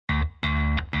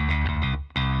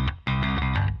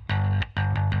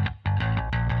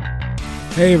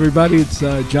Hey everybody, it's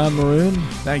John Maroon.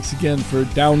 Thanks again for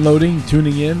downloading,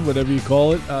 tuning in, whatever you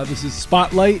call it. This is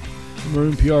Spotlight, the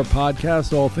Maroon PR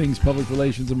podcast, all things public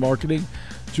relations and marketing,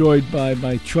 joined by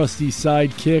my trusty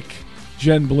sidekick,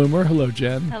 Jen Bloomer. Hello,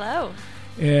 Jen. Hello.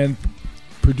 And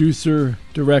producer,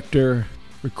 director,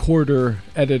 recorder,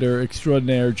 editor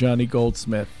extraordinaire, Johnny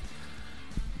Goldsmith.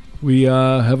 We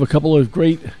have a couple of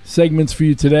great segments for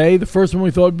you today. The first one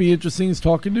we thought would be interesting is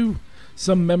talking to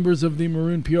some members of the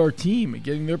Maroon PR team and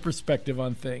getting their perspective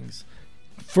on things.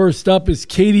 First up is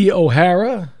Katie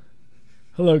O'Hara.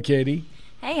 Hello, Katie.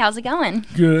 Hey, how's it going?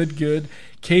 Good, good.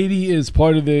 Katie is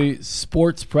part of the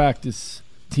sports practice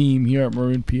team here at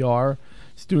Maroon PR.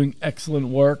 She's doing excellent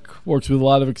work, works with a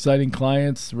lot of exciting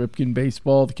clients, Ripken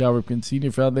Baseball, the Cal Ripken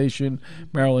Senior Foundation,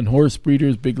 Maryland Horse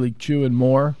Breeders, Big League Chew, and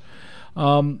more.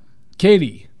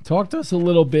 Katie, talk to us a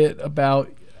little bit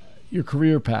about your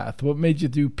career path. What made you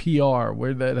do PR? Where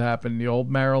did that happen? The old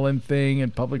Maryland thing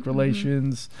and public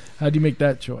relations. How did you make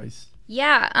that choice?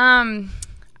 Yeah,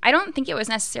 I don't think it was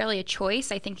necessarily a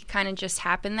choice. I think it kind of just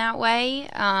happened that way.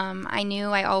 I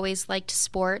knew I always liked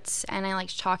sports, and I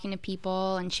liked talking to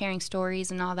people and sharing stories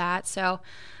and all that. So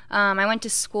I went to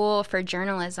school for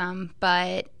journalism,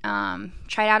 but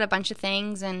tried out a bunch of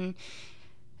things and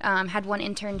had one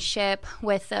internship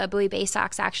with the Bowie Bay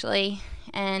Sox, actually.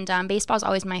 And baseball is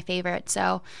always my favorite.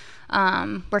 So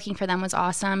working for them was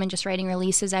awesome, and just writing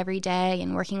releases every day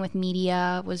and working with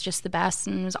media was just the best,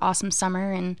 and it was an awesome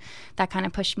summer, and that kind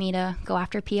of pushed me to go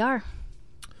after PR.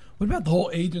 What about the whole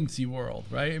agency world,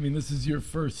 right? I mean, this is your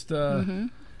first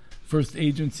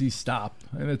agency stop,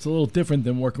 and it's a little different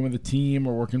than working with a team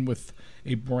or working with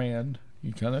a brand.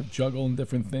 You kind of juggle in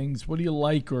different things. What do you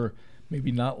like or maybe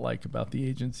not like about the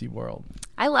agency world?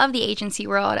 I love the agency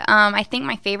world. I think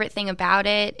my favorite thing about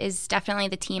it is definitely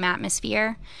the team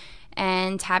atmosphere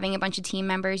and having a bunch of team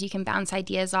members you can bounce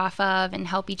ideas off of and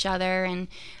help each other. And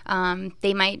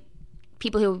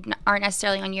people who aren't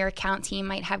necessarily on your account team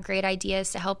might have great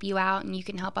ideas to help you out, and you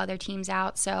can help other teams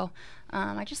out. So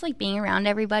I just like being around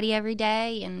everybody every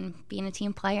day and being a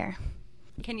team player.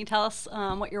 Can you tell us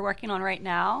what you're working on right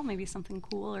now? Maybe something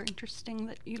cool or interesting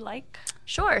that you like?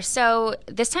 Sure. So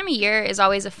this time of year is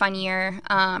always a fun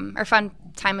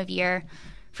time of year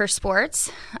for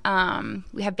sports.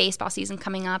 We have baseball season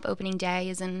coming up. Opening day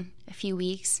is in a few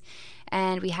weeks.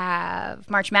 And we have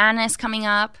March Madness coming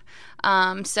up.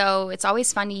 So it's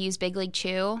always fun to use Big League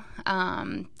Chew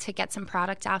to get some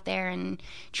product out there and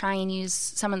try and use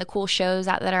some of the cool shows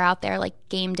that are out there, like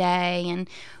Game Day, and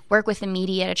work with the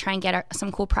media to try and get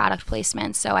some cool product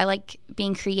placements. So I like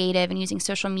being creative and using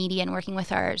social media and working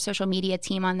with our social media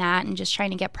team on that, and just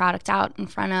trying to get product out in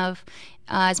front of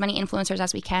as many influencers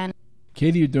as we can.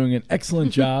 Katie, you're doing an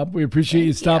excellent job. We appreciate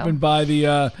you stopping by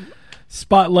the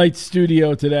Spotlight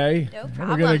studio today. No problem.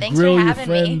 We're going to Thanks grill for your having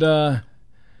friend me.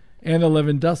 Anna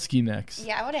Lewandowski next.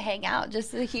 Yeah, I want to hang out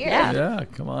just to hear. Yeah,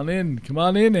 come on in. Come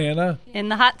on in, Anna. In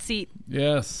the hot seat.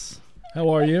 Yes. How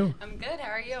are you? I'm good.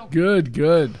 How are you? Good,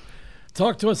 good.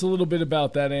 Talk to us a little bit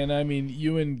about that, Anna. I mean,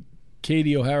 you and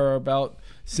Katie O'Hara are about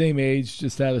same age,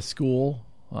 just out of school,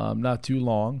 not too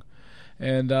long.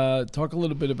 And talk a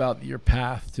little bit about your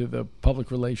path to the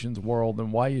public relations world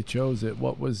and why you chose it.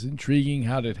 What was intriguing?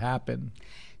 How did it happen?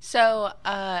 So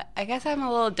I guess I'm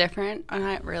a little different,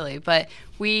 not really, but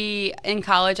in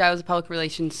college, I was a public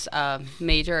relations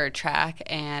major or track,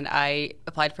 and I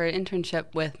applied for an internship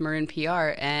with Maroon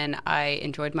PR, and I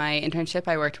enjoyed my internship.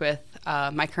 I worked with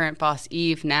my current boss,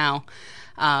 Eve, now,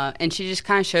 and she just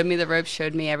kind of showed me the ropes,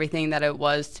 showed me everything that it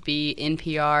was to be in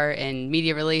PR and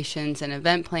media relations and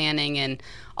event planning and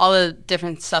all the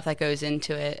different stuff that goes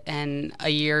into it. And a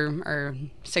year or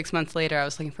 6 months later, I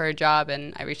was looking for a job,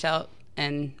 and I reached out.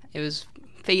 And it was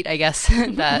fate, I guess,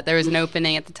 that there was an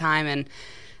opening at the time, and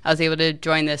I was able to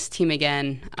join this team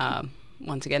again,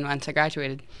 once I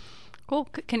graduated. Cool.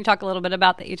 Can you talk a little bit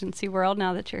about the agency world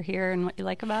now that you're here and what you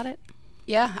like about it?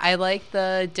 Yeah, I like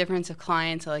the difference of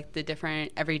clients. I like the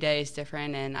different, every day is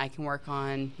different, and I can work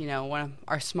on, one of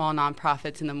our small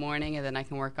nonprofits in the morning, and then I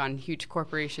can work on huge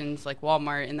corporations like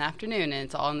Walmart in the afternoon, and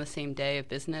it's all in the same day of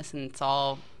business, and it's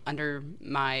all under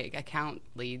my account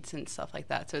leads and stuff like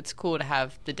that. So it's cool to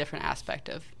have the different aspect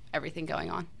of everything going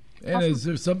on. And awesome. Is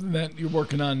there something that you're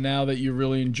working on now that you're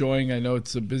really enjoying? I know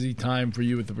it's a busy time for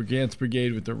you with the Brigance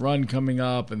Brigade, with the run coming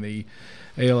up and the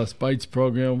ALS Bites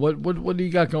program. What do you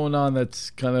got going on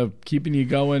that's kind of keeping you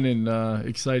going and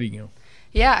exciting you?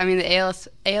 Yeah, I mean, the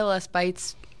ALS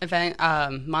Bites event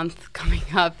month coming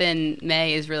up in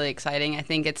May is really exciting. I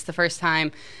think it's the first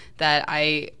time that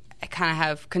I I kind of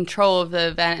have control of the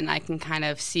event, and I can kind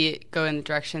of see it go in the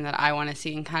direction that I want to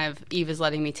see. And kind of Eve is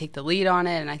letting me take the lead on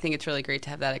it, and I think it's really great to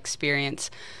have that experience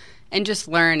and just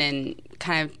learn and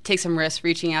kind of take some risks,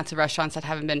 reaching out to restaurants that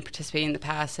haven't been participating in the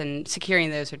past, and securing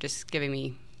those are just giving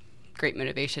me great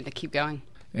motivation to keep going.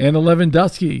 And 11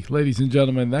 Dusky, ladies and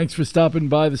gentlemen, thanks for stopping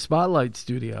by the Spotlight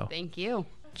Studio. Thank you.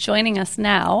 Joining us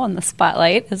now on the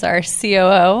Spotlight is our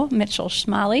COO, Mitchell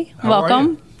Schmally.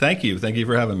 Welcome. Thank you. Thank you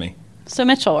for having me. So,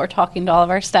 Mitchell, we're talking to all of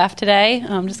our staff today,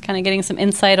 just kind of getting some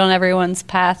insight on everyone's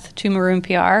path to Maroon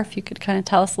PR. If you could kind of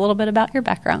tell us a little bit about your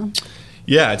background.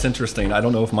 Yeah, it's interesting. I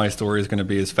don't know if my story is going to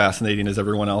be as fascinating as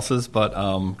everyone else's, but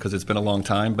because it's been a long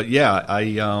time. But yeah,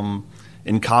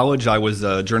 in college, I was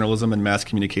a journalism and mass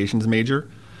communications major.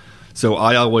 So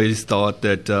I always thought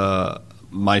that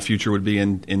my future would be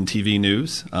in TV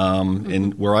news.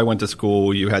 And where I went to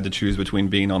school, you had to choose between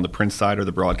being on the print side or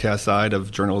the broadcast side of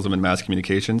journalism and mass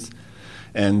communications.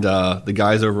 And the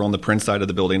guys over on the print side of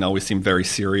the building always seemed very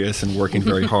serious and working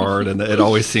very hard, and it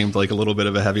always seemed like a little bit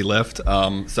of a heavy lift.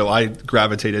 So I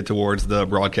gravitated towards the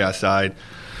broadcast side.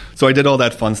 So I did all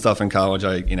that fun stuff in college.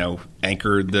 I,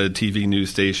 anchored the TV news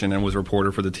station and was a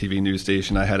reporter for the TV news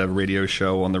station. I had a radio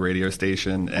show on the radio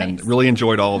station and really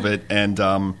enjoyed all of it. And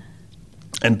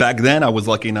back then I was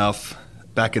lucky enough,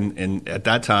 back in at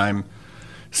that time,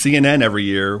 CNN every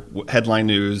year, Headline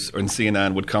News and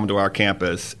CNN would come to our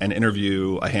campus and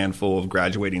interview a handful of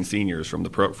graduating seniors from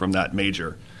that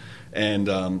major. And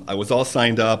I was all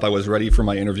signed up. I was ready for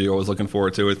my interview. I was looking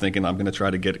forward to it, thinking I'm going to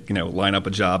try to get, line up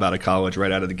a job out of college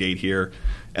right out of the gate here.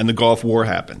 And the Gulf War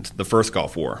happened, the first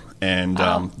Gulf War. And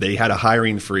they had a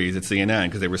hiring freeze at CNN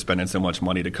because they were spending so much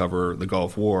money to cover the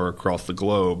Gulf War across the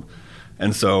globe.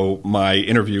 And so my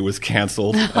interview was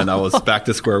canceled, and I was back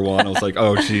to square one. I was like,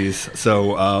 oh, geez.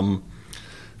 So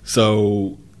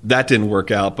that didn't work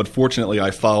out. But fortunately,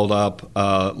 I followed up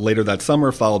later that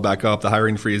summer, followed back up. The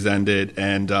hiring freeze ended,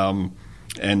 and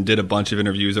did a bunch of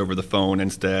interviews over the phone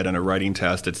instead and a writing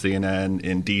test at CNN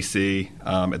in D.C.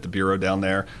 At the bureau down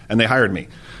there. And they hired me.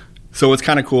 So it's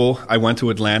kind of cool. I went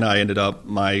to Atlanta. I ended up,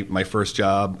 my first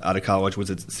job out of college was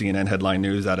at CNN Headline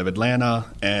News out of Atlanta.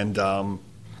 And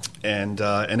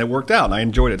it worked out, and I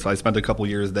enjoyed it. So I spent a couple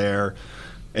years there.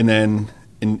 And then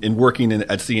in working at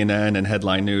CNN and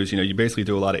Headline News, you basically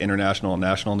do a lot of international and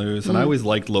national news. And I always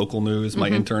liked local news. My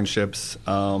internships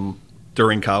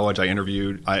during college,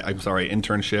 interned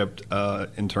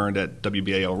at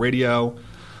WBAL Radio,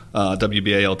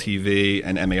 WBAL TV,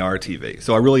 and MAR TV.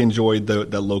 So I really enjoyed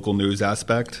the local news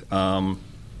aspect. And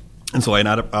so I had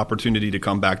an opportunity to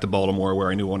come back to Baltimore, where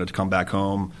I knew I wanted to come back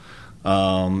home.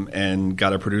 And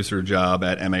got a producer job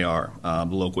at MAR,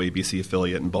 the local ABC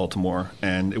affiliate in Baltimore,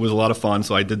 and it was a lot of fun.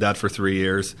 So I did that for 3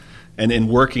 years. And in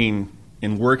working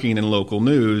in local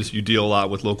news, you deal a lot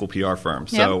with local PR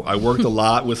firms. Yep. So I worked a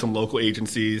lot with some local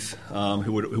agencies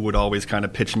who would always kind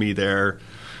of pitch me their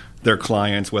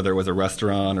clients, whether it was a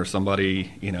restaurant or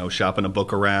somebody shopping a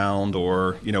book around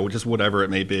or just whatever it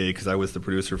may be, because I was the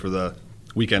producer for the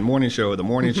weekend morning show, the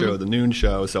morning show, the noon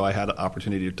show, so I had an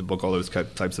opportunity to book all those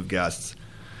types of guests.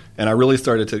 And I really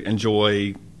started to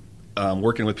enjoy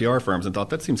working with PR firms and thought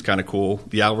that seems kind of cool.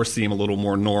 The hours seem a little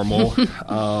more normal,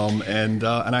 and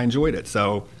I enjoyed it.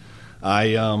 So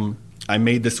I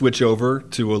made the switch over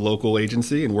to a local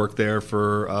agency and worked there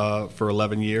for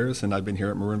 11 years, and I've been here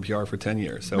at Maroon PR for 10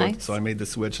 years. So nice. So I made the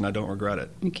switch, and I don't regret it.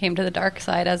 You came to the dark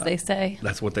side, as they say.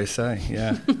 That's what they say,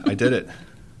 yeah. I did it.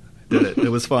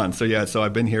 It was fun. So so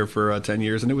I've been here for 10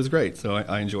 years, and it was great. So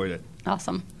I enjoyed it.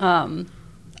 Awesome.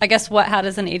 I guess how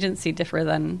does an agency differ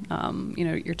than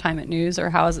your time at news, or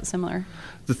how is it similar?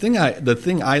 The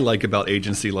thing I like about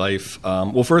agency life,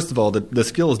 well, first of all, the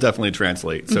skills definitely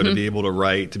translate. So to be able to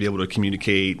write, to be able to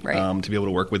communicate, to be able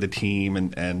to work with a team,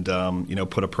 and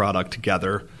put a product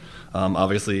together.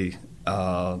 Obviously,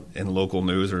 in local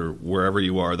news or wherever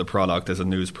you are, the product is a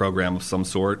news program of some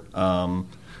sort.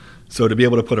 So to be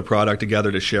able to put a product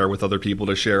together to share with other people,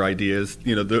 to share ideas,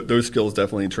 those skills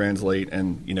definitely translate.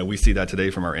 And, we see that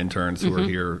today from our interns who are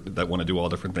here that want to do all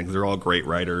different things. They're all great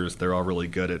writers. They're all really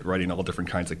good at writing all different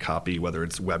kinds of copy, whether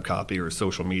it's web copy or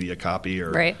social media copy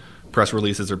or press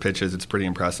releases or pitches. It's pretty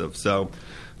impressive. So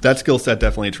that skill set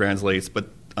definitely translates. But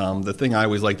the thing I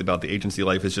always liked about the agency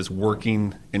life is just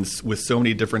working with so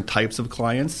many different types of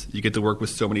clients. You get to work with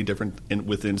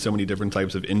within so many different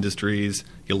types of industries.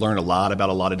 You learn a lot about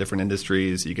a lot of different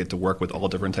industries. You get to work with all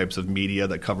different types of media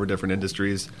that cover different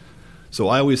industries. So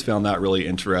I always found that really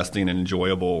interesting and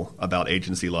enjoyable about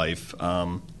agency life.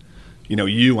 I know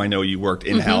you worked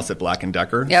in-house at Black &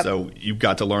 Decker, so you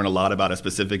got to learn a lot about a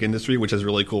specific industry, which is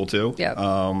really cool too. Yep.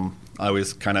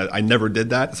 I never did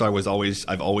that, so I've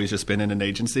always just been in an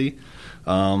agency.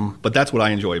 But that's what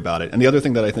I enjoy about it. And the other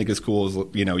thing that I think is cool is,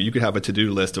 you could have a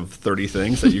to-do list of 30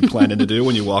 things that you plan to do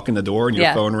when you walk in the door and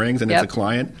your phone rings and it's a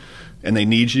client and they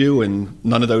need you, and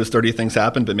none of those 30 things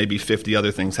happen, but maybe 50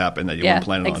 other things happen that you weren't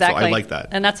planning on. So I like that.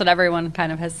 And that's what everyone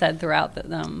kind of has said throughout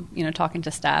talking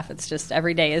to staff. It's just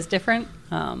every day is different,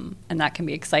 and that can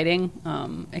be exciting.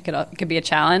 It could be a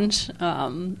challenge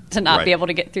to not be able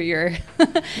to get through your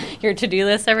your to-do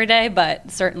list every day,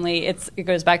 but certainly it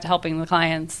goes back to helping the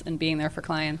clients and being there for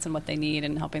clients and what they need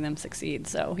and helping them succeed.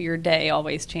 So your day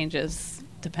always changes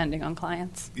depending on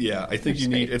clients. Yeah, I think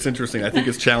it's interesting. I think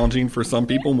it's challenging for some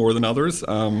people more than others.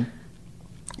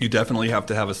 You definitely have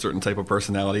to have a certain type of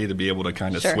personality to be able to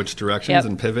kind of switch directions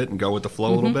and pivot and go with the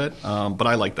flow a little bit. But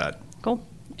I like that. Cool.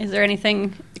 Is there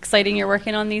anything exciting you're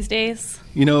working on these days?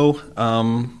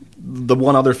 The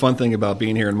one other fun thing about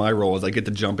being here in my role is I get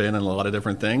to jump in a lot of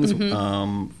different things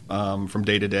from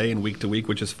day to day and week to week,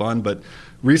 which is fun. But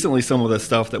recently, some of the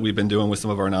stuff that we've been doing with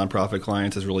some of our nonprofit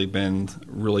clients has really been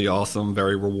really awesome,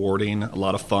 very rewarding, a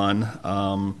lot of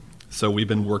fun. So we've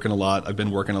been working a lot. I've been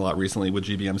working a lot recently with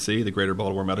GBMC, the Greater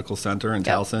Baltimore Medical Center in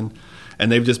Towson,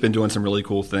 and they've just been doing some really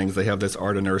cool things. They have this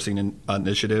art of nursing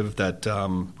initiative that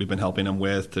we've been helping them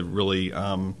with to really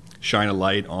shine a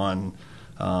light on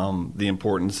the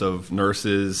importance of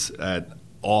nurses at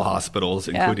all hospitals,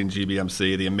 including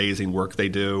GBMC, the amazing work they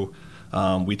do.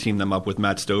 We teamed them up with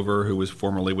Matt Stover, who was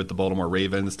formerly with the Baltimore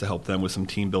Ravens, to help them with some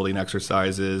team building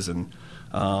exercises and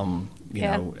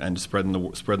and spreading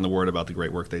the word about the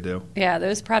great work they do. Yeah,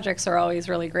 those projects are always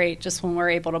really great. Just when we're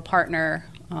able to partner,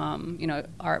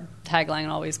 our tagline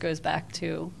always goes back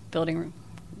to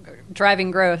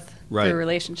driving growth through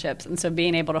relationships, and so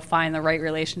being able to find the right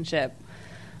relationship.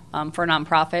 For a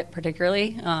nonprofit,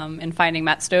 particularly, and finding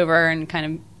Matt Stover and kind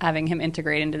of having him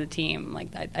integrate into the team.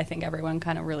 I think everyone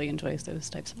kind of really enjoys those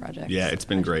types of projects. Yeah, it's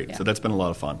been great. Yeah. So that's been a lot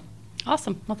of fun.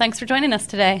 Awesome. Well, thanks for joining us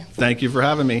today. Thank you for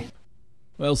having me.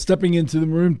 Well, stepping into the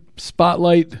Maroon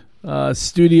Spotlight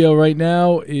studio right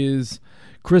now is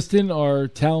Kristen, our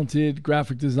talented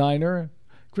graphic designer.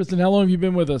 Kristen, how long have you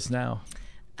been with us now?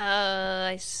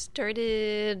 I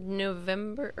started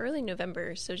early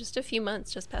November, so just a few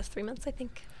months, just past 3 months, I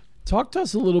think. Talk to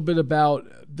us a little bit about,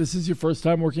 this is your first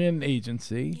time working in an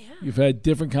agency. Yeah. You've had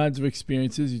different kinds of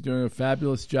experiences. You're doing a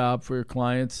fabulous job for your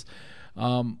clients.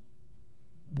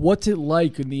 What's it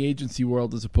like in the agency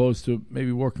world as opposed to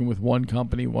maybe working with one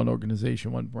company, one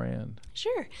organization, one brand?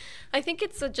 Sure. I think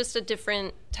it's just a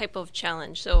different type of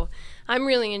challenge. So I'm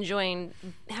really enjoying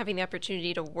having the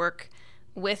opportunity to work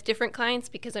with different clients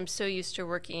because I'm so used to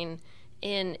working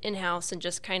in-house and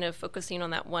just kind of focusing on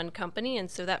that one company.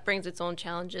 And so that brings its own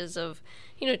challenges of,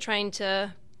 trying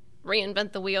to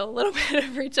reinvent the wheel a little bit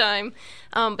every time.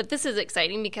 But this is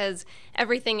exciting because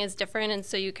everything is different. And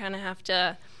so you kind of have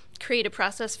to create a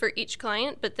process for each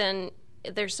client, but then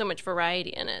there's so much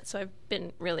variety in it. So I've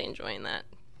been really enjoying that.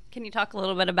 Can you talk a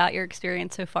little bit about your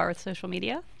experience so far with social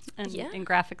media and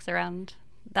graphics around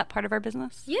that part of our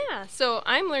business? Yeah, so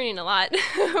I'm learning a lot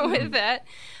with that.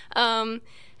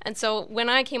 And so when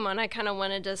I came on, I kind of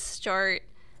wanted to start,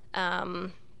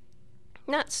 not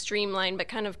streamline, but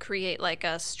kind of create like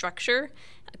a structure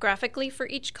graphically for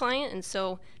each client. And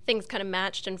so things kind of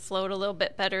matched and flowed a little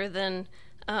bit better than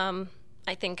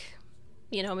I think,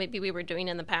 maybe we were doing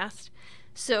in the past.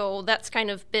 So that's kind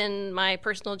of been my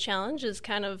personal challenge, is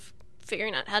kind of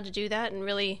figuring out how to do that and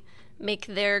really make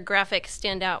their graphics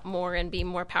stand out more and be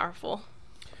more powerful.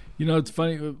 It's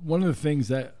funny. One of the things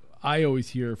that I always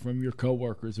hear from your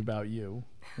coworkers about you,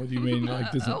 what do you mean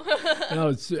like this?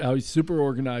 How super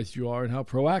organized you are and how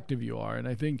proactive you are. And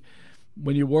I think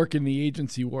when you work in the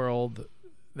agency world,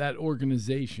 that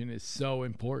organization is so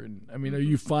important. I mean, are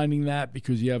you finding that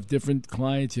because you have different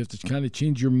clients, you have to kind of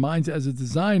change your minds as a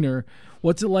designer?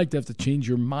 What's it like to have to change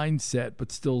your mindset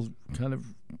but still kind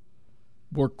of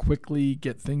work quickly,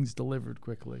 get things delivered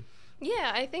quickly?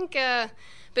 Yeah, I think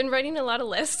been writing a lot of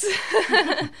lists.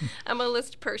 I'm a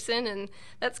list person, and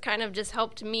that's kind of just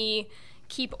helped me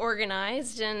keep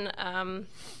organized and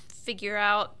figure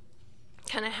out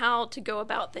kind of how to go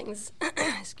about things,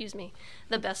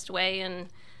 the best way. And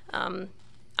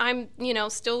I'm,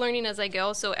 still learning as I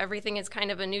go, so everything is kind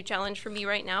of a new challenge for me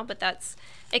right now, but that's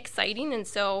exciting. And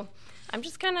so I'm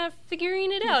just kind of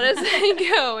figuring it out as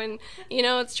I go. And,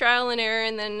 it's trial and error.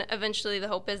 And then eventually the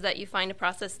hope is that you find a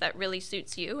process that really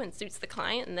suits you and suits the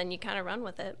client, and then you kind of run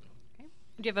with it. Okay.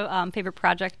 Do you have a favorite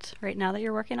project right now that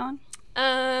you're working on?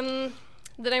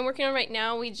 That I'm working on right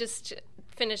now, we just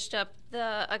finished up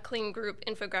a clean group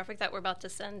infographic that we're about to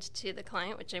send to the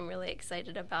client, which I'm really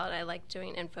excited about. I like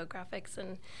doing infographics,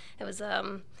 and it was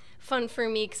fun for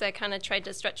me because I kind of tried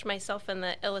to stretch myself in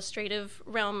the illustrative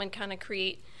realm and kind of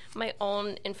create my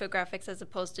own infographics as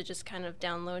opposed to just kind of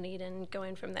downloading and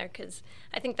going from there, because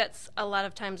I think that's a lot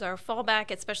of times our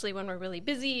fallback, especially when we're really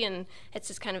busy, and it's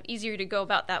just kind of easier to go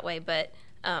about that way. But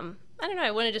I don't know, I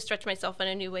wanted to stretch myself in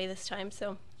a new way this time,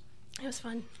 so it was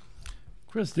fun.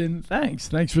 Kristen, thanks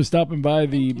for stopping by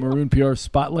the Maroon PR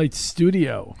Spotlight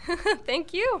Studio.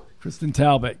 Thank you. Kristen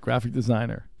Talbot, graphic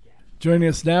designer. Joining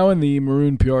us now in the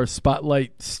Maroon PR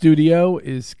Spotlight Studio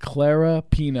is Clara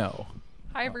Pino.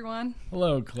 Hi, everyone.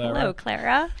 Hello, Clara. Hello,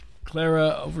 Clara.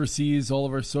 Clara oversees all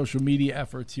of our social media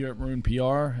efforts here at Maroon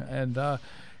PR. And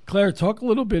Clara, talk a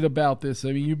little bit about this.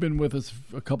 I mean, you've been with us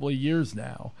a couple of years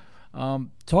now.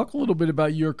 Talk a little bit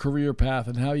about your career path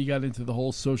and how you got into the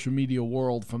whole social media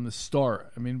world from the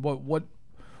start. I mean,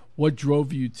 what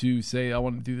drove you to say, I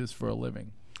want to do this for a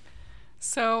living?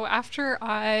 So after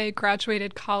I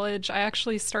graduated college, I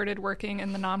actually started working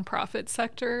in the nonprofit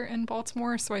sector in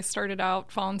Baltimore. So I started out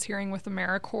volunteering with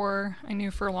AmeriCorps. I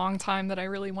knew for a long time that I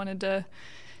really wanted to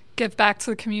give back to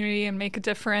the community and make a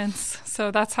difference.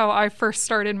 So that's how I first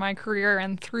started my career.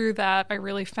 And through that, I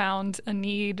really found a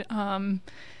need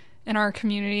in our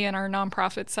community and our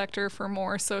nonprofit sector for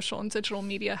more social and digital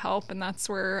media help. And that's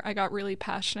where I got really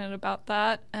passionate about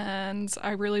that. And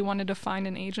I really wanted to find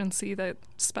an agency that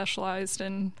specialized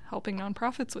in helping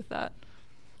nonprofits with that.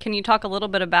 Can you talk a little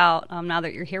bit about, now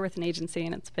that you're here with an agency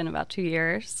and it's been about 2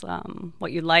 years,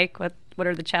 what you like, what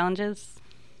are the challenges?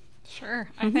 Sure.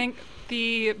 I think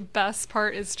the best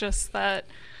part is just that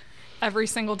every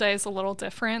single day is a little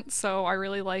different. So I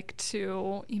really like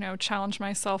to, challenge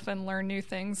myself and learn new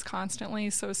things constantly.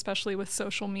 So especially with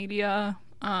social media,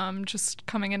 just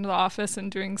coming into the office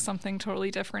and doing something totally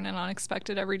different and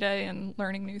unexpected every day and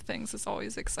learning new things is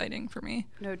always exciting for me.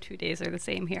 No 2 days are the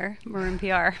same here, Maroon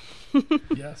PR.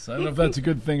 Yes. I don't know if that's a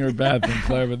good thing or a bad thing,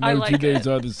 Claire, but no 2 days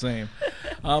are the same.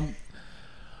 One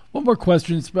more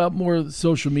question. It's about more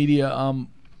social media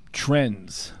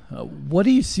trends. What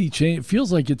do you see change? It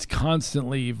feels like it's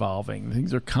constantly evolving.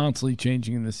 Things are constantly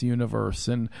changing in this universe.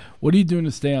 And what are you doing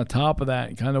to stay on top of that?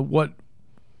 And kind of what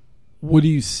do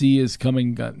you see is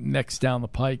coming next down the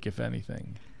pike, if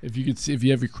anything? If you could see, if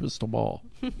you have your crystal ball.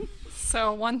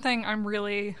 So one thing I'm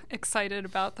really excited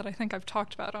about that I think I've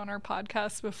talked about on our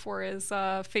podcast before is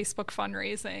Facebook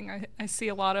fundraising. I see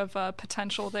a lot of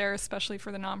potential there, especially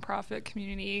for the nonprofit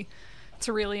community,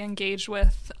 to really engage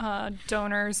with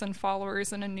donors and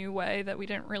followers in a new way that we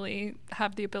didn't really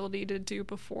have the ability to do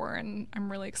before. And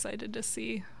I'm really excited to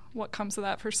see what comes of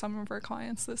that for some of our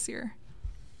clients this year.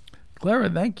 Clara,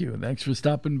 thank you. Thanks for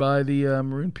stopping by the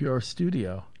Maroon PR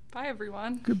studio. Bye,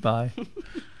 everyone. Goodbye.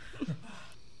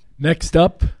 Next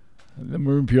up, the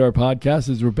Maroon PR podcast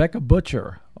is Rebecca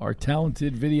Butcher, our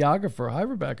talented videographer. Hi,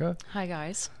 Rebecca. Hi,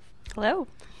 guys. Hello.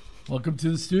 Welcome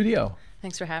to the studio.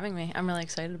 Thanks for having me. I'm really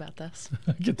excited about this.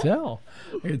 I can tell.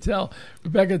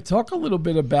 Rebecca, talk a little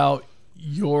bit about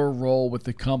your role with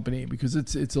the company, because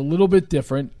it's a little bit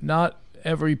different. Not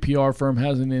every PR firm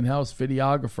has an in-house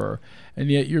videographer,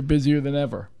 and yet you're busier than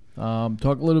ever. Talk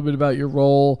a little bit about your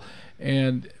role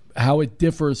and how it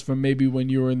differs from maybe when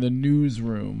you were in the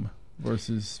newsroom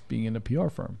versus being in a PR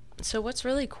firm. So what's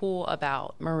really cool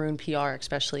about Maroon PR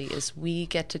especially is we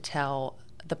get to tell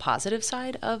the positive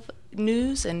side of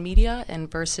news and media, and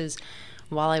versus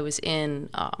while I was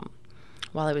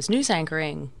news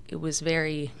anchoring, it was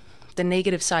the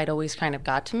negative side always kind of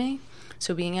got to me.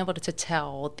 So being able to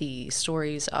tell the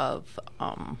stories of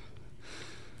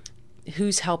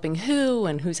who's helping who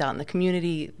and who's out in the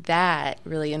community, that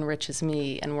really enriches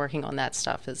me, and working on that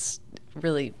stuff is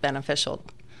really beneficial.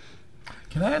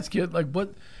 Can I ask you,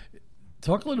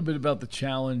 talk a little bit about the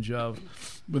challenge of,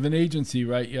 with an agency,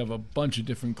 right, you have a bunch of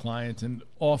different clients and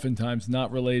oftentimes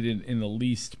not related in the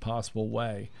least possible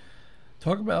way.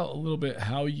 Talk about a little bit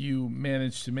how you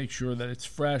manage to make sure that it's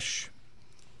fresh,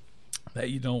 that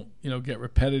you don't, get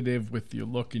repetitive with your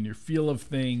look and your feel of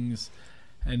things,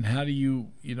 and how do you,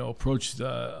 approach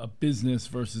a business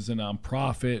versus a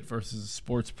nonprofit versus a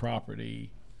sports property?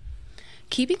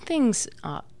 Keeping things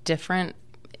different,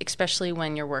 especially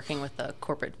when you're working with a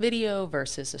corporate video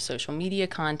versus a social media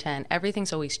content,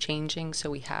 everything's always changing, so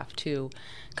we have to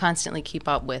constantly keep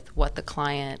up with what the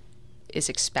client is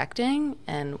expecting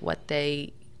and what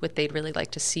they'd really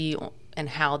like to see and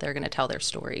how they're going to tell their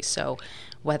story. So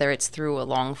whether it's through a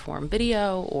long form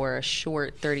video or a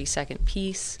short 30-second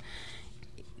piece,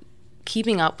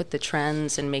 keeping up with the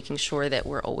trends and making sure that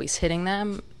we're always hitting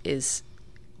them is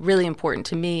really important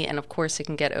to me. And of course, it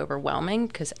can get overwhelming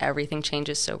because everything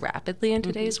changes so rapidly in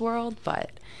today's world.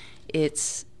 But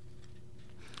it's,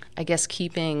 I guess,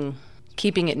 keeping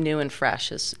it new and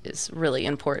fresh is really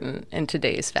important in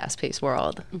today's fast-paced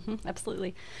world.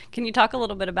 Absolutely. Can you talk a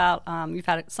little bit about, you've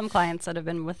had some clients that have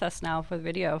been with us now for the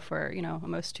video for,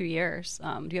 almost 2 years.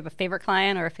 Do you have a favorite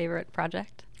client or a favorite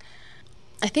project?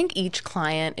 I think each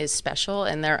client is special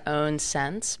in their own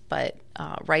sense, but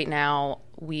right now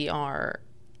we are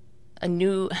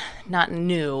not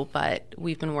new, but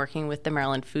we've been working with the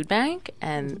Maryland Food Bank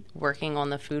and working on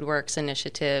the FoodWorks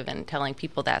initiative and telling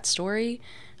people that story.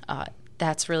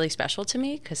 That's really special to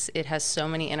me because it has so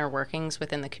many inner workings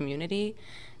within the community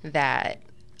that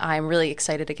I'm really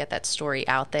excited to get that story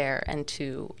out there and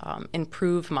to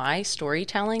improve my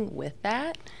storytelling with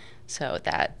that. So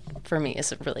that, for me,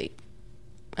 is really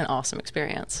an awesome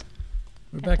experience.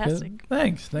 Rebecca, Fantastic.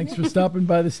 Thanks for stopping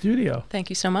by the studio. Thank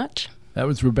you so much. That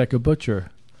was Rebecca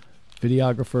Butcher,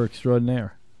 videographer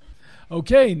extraordinaire.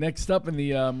 Okay, next up in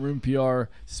the Maroon PR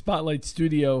Spotlight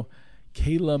Studio,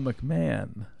 Kayla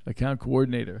McMahon, account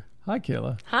coordinator. Hi,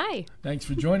 Kayla. Hi. Thanks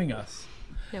for joining us.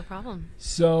 No problem.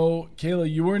 So,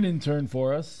 Kayla, you were an intern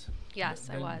for us. Yes,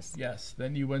 I was. Yes.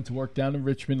 Then you went to work down in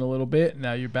Richmond a little bit.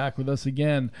 Now you're back with us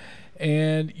again.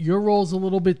 And your role's a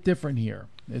little bit different here.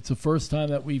 It's the first time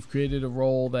that we've created a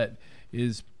role that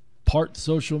is part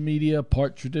social media,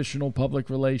 part traditional public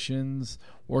relations,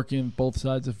 working both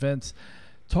sides of the fence.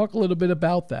 Talk a little bit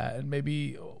about that and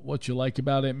maybe what you like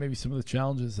about it, maybe some of the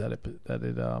challenges that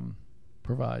it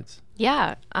provides.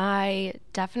 Yeah, I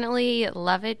definitely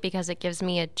love it because it gives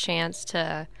me a chance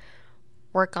to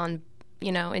work on,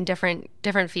 in different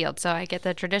fields. So I get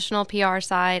the traditional PR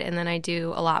side, and then I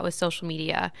do a lot with social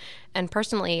media. And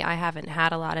personally, I haven't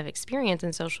had a lot of experience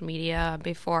in social media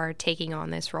before taking on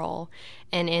this role.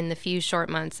 And in the few short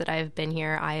months that I've been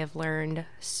here, I have learned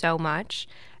so much.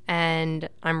 And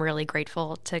I'm really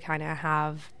grateful to kind of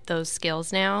have those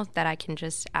skills now that I can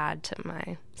just add to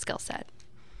my skill set.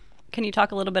 Can you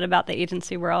talk a little bit about the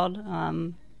agency world?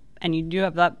 And you do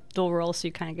have that dual role, so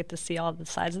you kind of get to see all the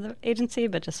sides of the agency,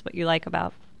 but just what you like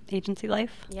about agency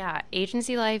life? Yeah,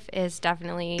 agency life is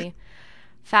definitely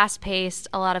fast-paced,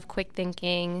 a lot of quick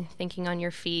thinking on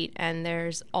your feet, and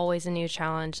there's always a new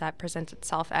challenge that presents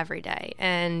itself every day.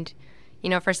 And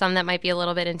for some that might be a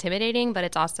little bit intimidating, but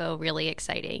it's also really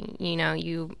exciting.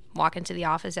 You walk into the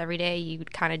office every day, you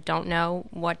kind of don't know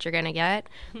what you're going to get,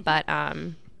 but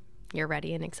you're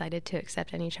ready and excited to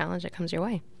accept any challenge that comes your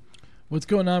way. What's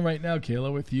going on right now,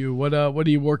 Kayla, with you? What are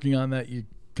you working on that you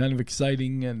kind of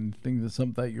exciting and things that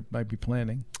something that you might be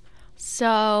planning?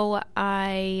 So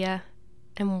we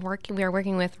are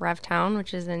working with RevTown,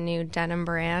 which is a new denim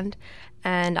brand,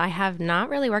 and I have not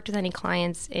really worked with any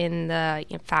clients in the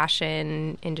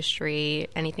fashion industry,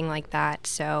 anything like that.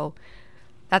 So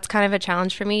that's kind of a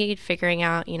challenge for me, figuring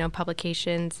out,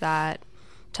 publications that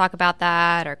talk about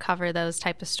that or cover those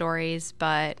type of stories.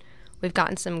 But we've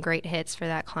gotten some great hits for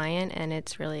that client, and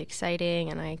it's really exciting,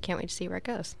 and I can't wait to see where it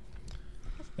goes.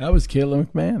 That was Kayla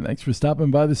McMahon. Thanks for stopping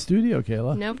by the studio,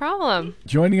 Kayla. No problem.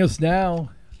 Joining us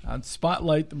now on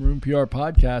Spotlight, the Maroon PR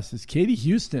podcast, is Katie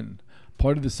Houston,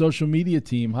 part of the social media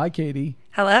team. Hi, Katie.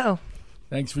 Hello.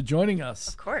 Thanks for joining us.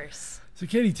 Of course. So,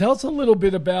 Katie, tell us a little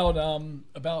bit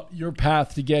about your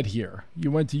path to get here. You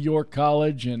went to York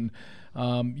College, and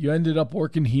you ended up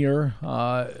working here.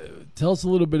 Tell us a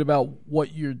little bit about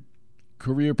what your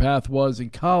career path was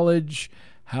in college,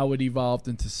 how it evolved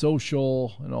into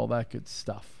social, and all that good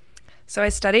stuff. So I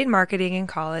studied marketing in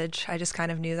college. I just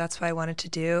kind of knew that's what I wanted to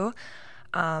do.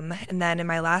 And then in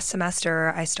my last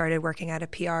semester, I started working at a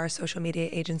PR social media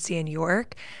agency in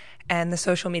York. And the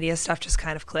social media stuff just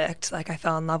kind of clicked. Like, I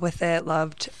fell in love with it,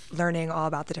 loved learning all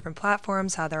about the different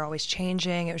platforms, how they're always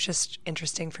changing. It was just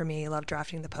interesting for me. Loved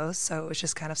drafting the posts. So it was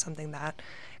just kind of something that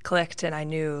clicked, and I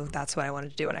knew that's what I wanted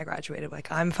to do when I graduated. Like,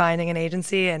 I'm finding an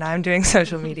agency and I'm doing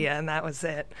social media, and that was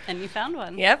it. And you found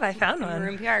one. Yep, I found one.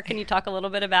 Maroon PR. Can you talk a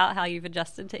little bit about how you've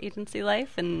adjusted to agency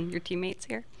life and your teammates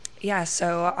here? Yeah,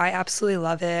 so I absolutely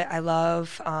love it. I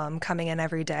love coming in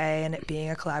every day and it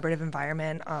being a collaborative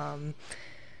environment.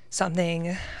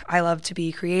 Something I love to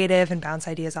be creative and bounce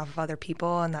ideas off of other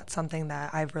people, and that's something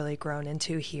that I've really grown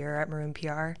into here at Maroon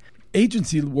PR.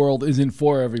 Agency world isn't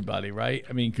for everybody, right?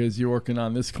 I mean, because you're working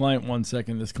on this client one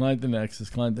second, this client the next,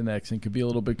 and it could be a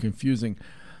little bit confusing.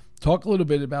 Talk a little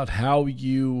bit about how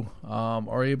you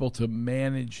are able to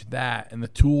manage that and the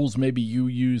tools maybe you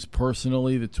use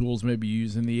personally, the tools maybe you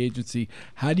use in the agency.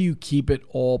 How do you keep it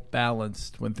all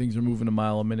balanced when things are moving a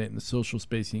mile a minute in the social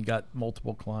space and you got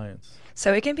multiple clients?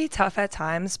 So it can be tough at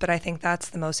times, but I think that's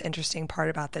the most interesting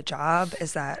part about the job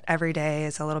is that every day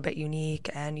is a little bit unique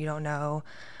and you don't know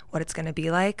what it's going to be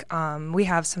like. We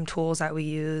have some tools that we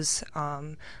use,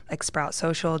 like Sprout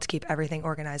Social, to keep everything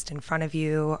organized in front of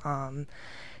you.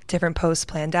 Different posts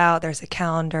planned out. There's a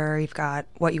calendar. You've got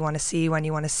what you want to see, when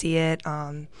you want to see it,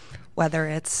 whether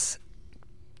it's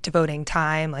devoting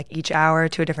time, like each hour,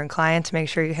 to a different client to make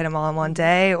sure you hit them all in one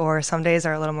day, or some days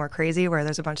are a little more crazy where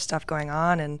there's a bunch of stuff going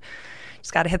on and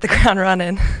just got to hit the ground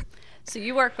running. So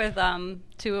you work with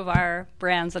two of our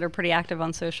brands that are pretty active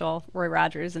on social, Roy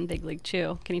Rogers and Big League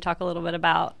Chew. Can you talk a little bit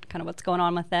about kind of what's going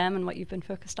on with them and what you've been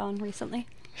focused on recently?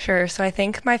 Sure. So I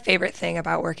think my favorite thing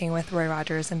about working with Roy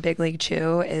Rogers and Big League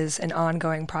Chew is an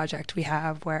ongoing project we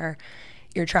have where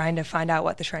you're trying to find out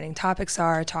what the trending topics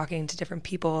are, talking to different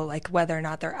people, like whether or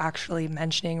not they're actually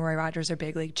mentioning Roy Rogers or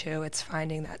Big League Chew. It's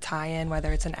finding that tie-in,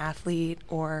 whether it's an athlete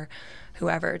or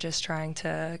whoever, just trying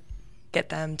to get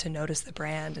them to notice the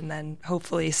brand, and then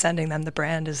hopefully sending them the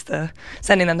product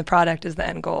is the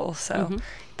end goal. So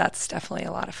that's definitely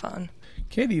a lot of fun.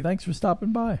 Katie, thanks for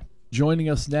stopping by. Joining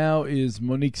us now is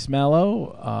Monique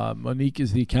Smallow. Monique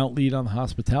is the account lead on the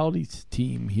hospitality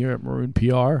team here at Maroon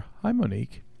PR. Hi,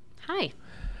 Monique. Hi.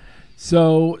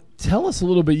 So tell us a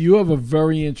little bit. You have a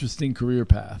very interesting career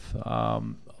path. A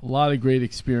lot of great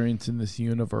experience in this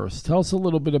universe. Tell us a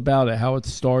little bit about it, how it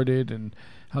started, and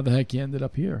how the heck you ended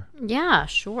up here. Yeah,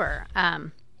 sure.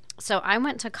 So I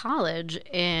went to college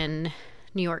in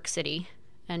New York City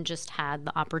and just had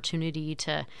the opportunity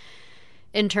to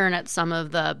intern at some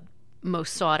of the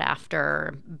most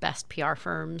sought-after, best PR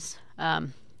firms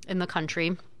in the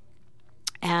country.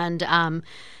 And,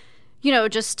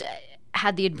 just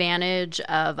had the advantage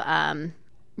of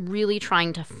really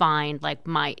trying to find, like,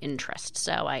 my interest.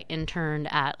 So I interned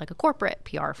at, like, a corporate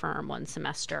PR firm one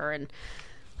semester, and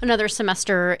another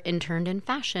semester interned in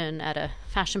fashion at a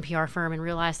fashion PR firm, and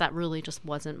realized that really just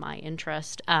wasn't my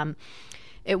interest.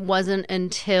 It wasn't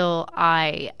until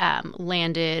I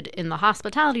landed in the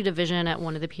hospitality division at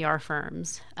one of the PR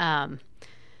firms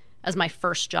as my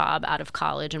first job out of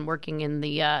college and working in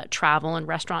the travel and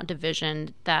restaurant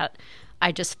division that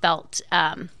I just felt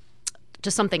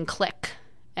just something click.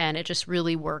 And it just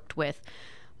really worked with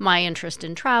my interest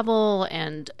in travel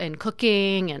and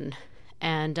cooking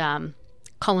and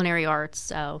culinary arts.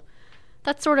 So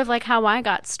that's sort of like how I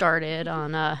got started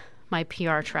on my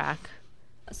PR track.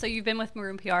 So you've been with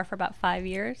Maroon PR for about 5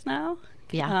 years now?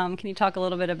 Yeah. Can you talk a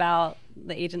little bit about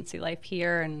the agency life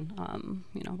here and,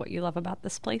 what you love about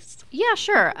this place? Yeah,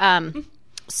 sure.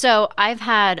 So I've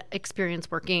had experience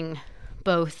working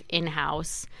both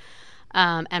in-house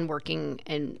and working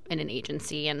in an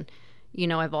agency. And,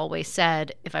 I've always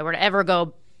said if I were to ever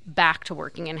go back to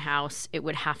working in-house, it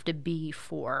would have to be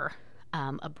for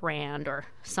a brand or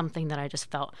something that I just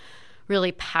felt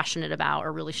really passionate about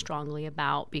or really strongly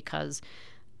about, because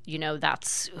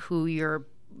that's who you're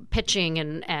pitching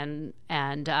and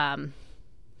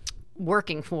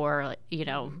working for,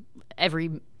 every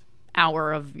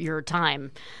hour of your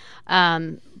time.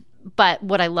 But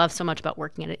what I love so much about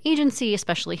working at an agency,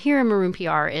 especially here in Maroon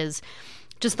PR, is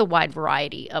just the wide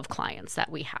variety of clients that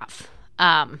we have.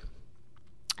 I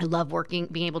love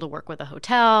being able to work with a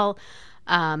hotel,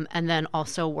 and then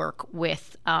also work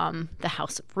with the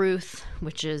House of Ruth,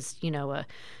 which is, a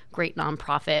great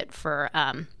nonprofit for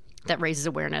that raises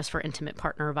awareness for intimate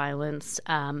partner violence,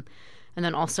 and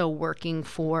then also working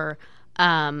for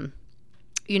a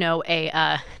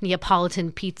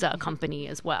Neapolitan pizza company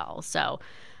as well. So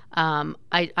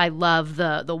I love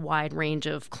the wide range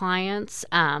of clients.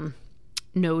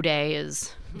 No day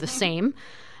is the same,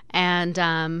 and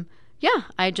I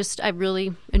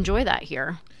really enjoy that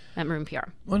here at Maroon PR.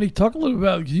 Monique, talk a little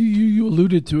about, you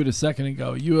alluded to it a second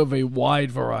ago, you have a wide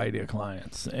variety of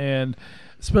clients, and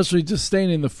especially just staying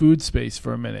in the food space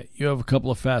for a minute. You have a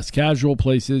couple of fast casual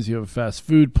places, you have a fast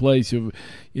food place, in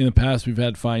the past we've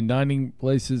had fine dining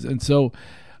places, and so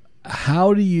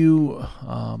how do you,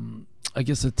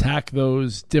 attack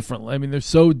those differently? I mean, they're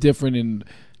so different in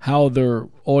how their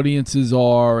audiences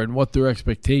are and what their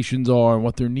expectations are and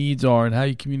what their needs are and how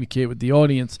you communicate with the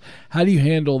audience. How do you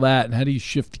handle that, and how do you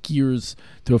shift gears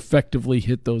to effectively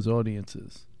hit those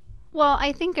audiences? Well,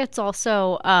 I think it's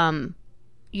also,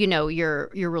 your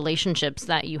relationships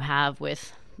that you have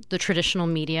with the traditional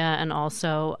media and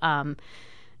also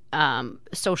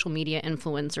social media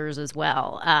influencers as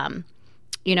well.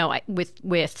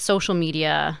 With social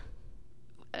media,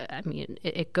 I mean,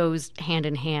 it goes hand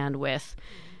in hand with,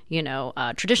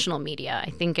 traditional media. I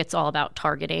think it's all about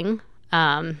targeting.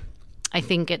 I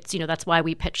think it's, that's why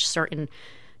we pitch certain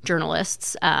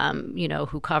journalists,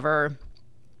 who cover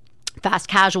fast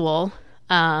casual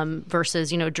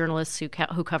versus, journalists who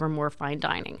cover more fine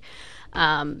dining.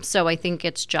 So I think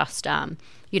it's just,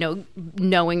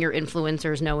 knowing your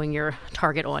influencers, knowing your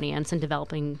target audience, and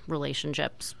developing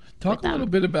relationships. Talk a little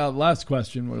bit about, last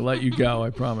question, we'll let you go, I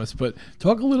promise, but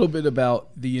talk a little bit about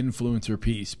the influencer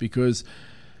piece, because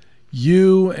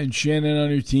you and Shannon on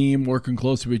your team, working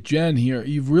closely with Jen here,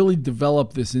 you've really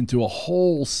developed this into a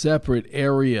whole separate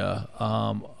area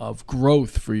of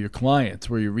growth for your clients,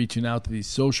 where you're reaching out to these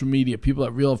social media, people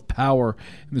that really have power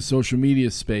in the social media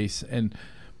space, and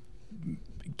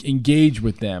engage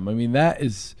with them. I mean, that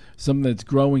is something that's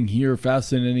growing here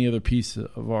faster than any other piece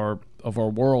of our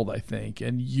world, I think.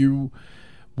 And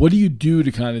what do you do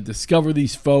to kind of discover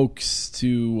these folks,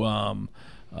 to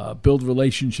build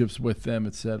relationships with them,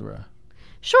 etc.?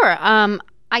 Sure.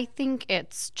 I think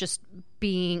it's just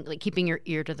keeping your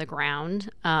ear to the ground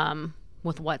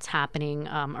with what's happening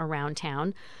around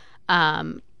town,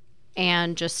 and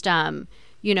just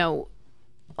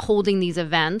holding these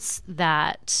events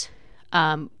that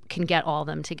can get all of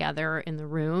them together in the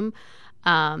room.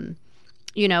 Some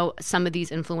of these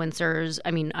influencers,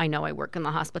 I mean, I know I work in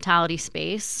the hospitality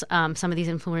space. Some of these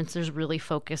influencers really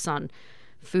focus on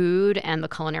food and the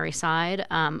culinary side.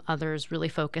 Others really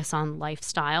focus on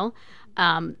lifestyle.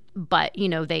 But,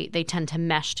 they tend to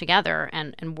mesh together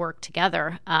and work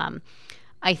together.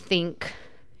 I think,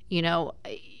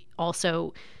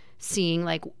 also seeing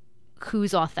like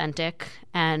who's authentic,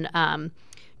 and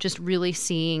just really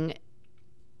seeing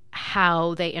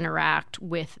how they interact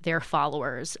with their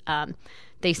followers.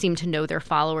 They seem to know their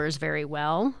followers very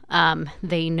well.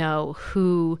 They know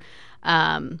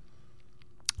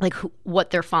what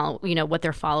their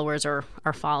followers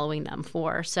are following them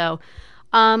for. So,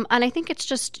 and I think it's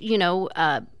just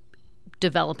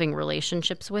developing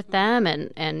relationships with them,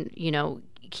 and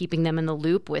keeping them in the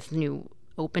loop with new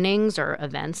openings or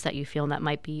events that you feel that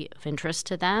might be of interest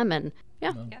to them, and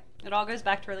yeah. It all goes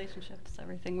back to relationships,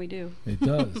 everything we do. It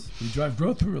does. We drive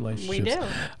growth through relationships.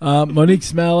 We do. Monique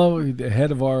Smallow, the head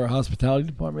of our hospitality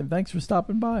department, thanks for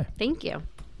stopping by. Thank you.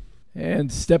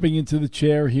 And stepping into the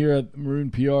chair here at Maroon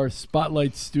PR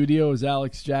Spotlight Studio is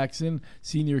Alex Jackson,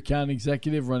 Senior Account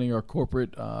Executive running our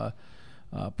corporate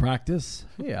practice.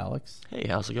 Hey, Alex. Hey,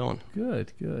 how's it going?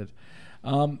 Good.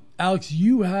 Alex,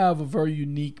 you have a very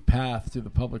unique path to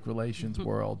the public relations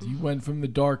world. You went from the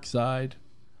dark side,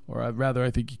 or rather,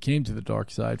 I think you came to the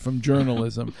dark side from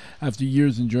journalism after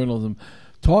years in journalism.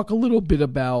 Talk a little bit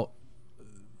about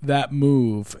that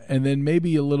move, and then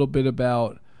maybe a little bit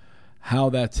about how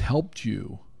that's helped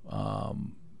you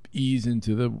ease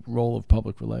into the role of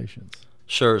public relations.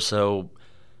 Sure. So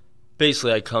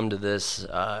basically, I come to this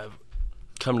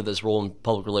role in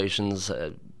public relations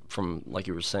from, like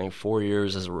you were saying, 4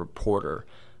 years as a reporter,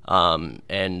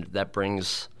 and that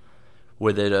brings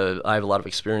with it I have a lot of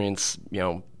experience,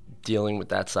 dealing with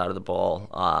that side of the ball.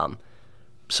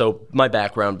 So my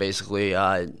background, basically,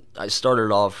 I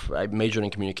started off, I majored in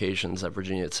communications at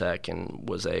Virginia Tech and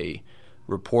was a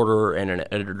reporter and an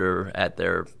editor at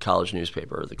their college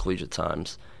newspaper, the Collegiate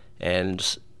Times.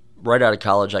 And right out of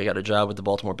college, I got a job with the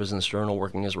Baltimore Business Journal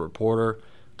working as a reporter,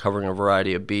 covering a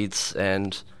variety of beats.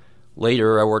 And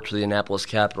later, I worked for the Annapolis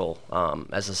Capital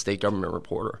as a state government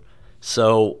reporter.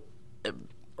 So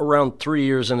around 3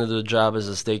 years into the job as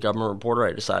a state government reporter,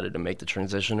 I decided to make the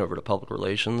transition over to public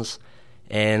relations.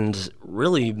 And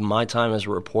really, my time as a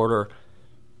reporter,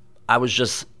 I was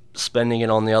just spending it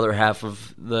on the other half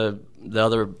of the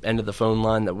other end of the phone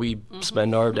line that we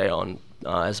spend our day on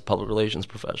as public relations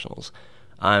professionals.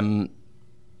 I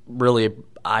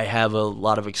have a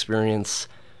lot of experience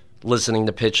listening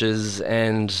to pitches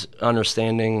and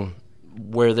understanding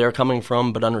where they're coming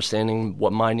from, but understanding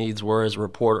what my needs were as a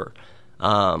reporter.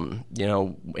 In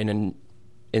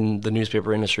the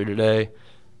newspaper industry today,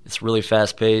 it's really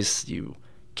fast-paced. You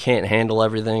can't handle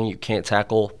everything. You can't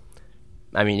tackle,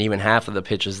 even half of the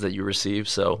pitches that you receive.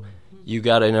 So you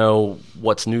got to know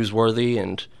what's newsworthy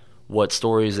and what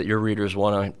stories that your readers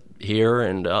want to hear.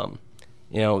 And,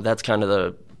 that's kind of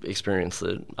the experience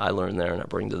that I learned there and I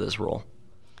bring to this role.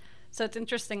 So it's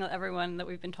interesting that everyone that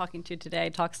we've been talking to today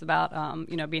talks about,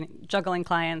 juggling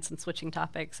clients and switching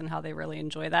topics and how they really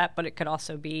enjoy that. But it could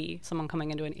also be someone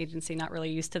coming into an agency not really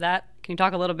used to that. Can you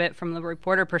talk a little bit from the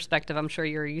reporter perspective? I'm sure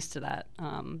you're used to that.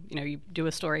 You do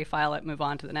a story, file it, move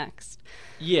on to the next.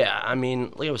 Yeah,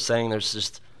 like I was saying, there's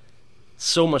just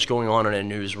so much going on in a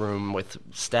newsroom with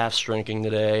staff shrinking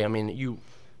today. You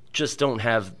just don't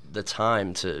have the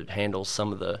time to handle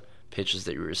some of the pitches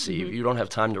that you receive. You don't have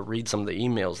time to read some of the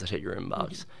emails that hit your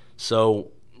inbox.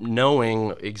 So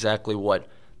knowing exactly what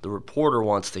the reporter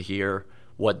wants to hear,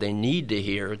 what they need to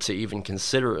hear to even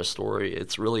consider a story,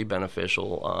 it's really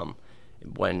beneficial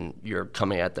when you're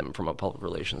coming at them from a public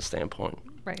relations standpoint.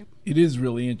 Right. It is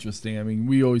really interesting. I mean,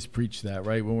 we always preach that,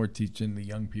 right? When we're teaching the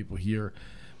young people here,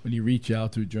 when you reach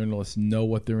out to a journalist, know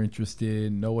what they're interested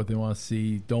in, know what they want to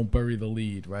see, don't bury the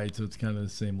lead, right? So it's kind of the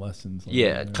same lessons.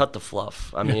 Yeah, cut the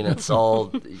fluff. I mean, it's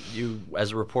all, you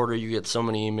as a reporter, you get so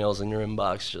many emails in your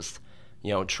inbox just,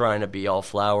 trying to be all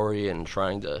flowery and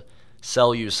trying to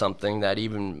sell you something that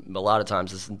even a lot of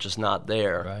times is just not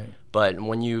there. Right. But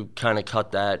when you kind of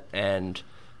cut that and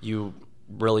you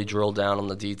really drill down on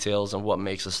the details and what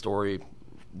makes a story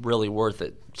really worth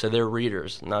it to their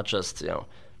readers, not just,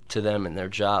 to them and their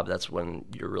job, that's when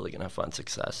you're really going to find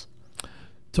success.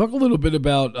 Talk a little bit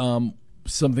about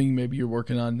something maybe you're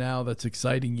working on now that's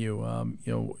exciting you.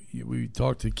 We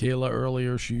talked to Kayla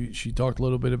earlier. She talked a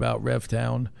little bit about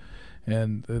RevTown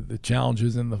and the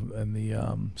challenges and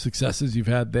the successes you've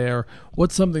had there.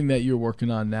 What's something that you're working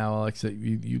on now, Alex, that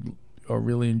you are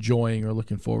really enjoying or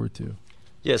looking forward to?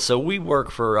 Yeah, so we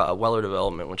work for Weller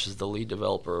Development, which is the lead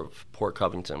developer of Port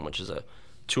Covington, which is a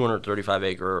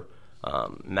 235-acre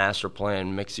master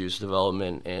plan mixed-use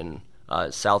development in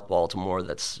South Baltimore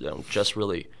that's just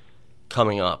really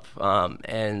coming up.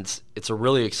 And it's a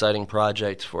really exciting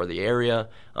project for the area.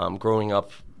 Growing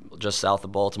up just south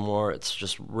of Baltimore, it's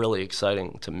just really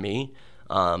exciting to me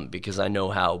because I know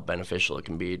how beneficial it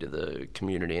can be to the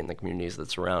community and the communities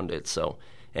that surround it. So,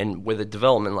 and with a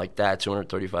development like that,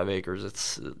 235 acres,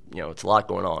 it's it's a lot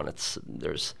going on.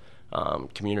 There's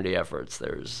community efforts,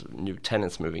 there's new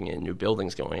tenants moving in, new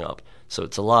buildings going up. So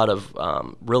it's a lot of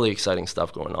really exciting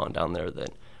stuff going on down there that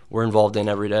we're involved in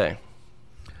every day.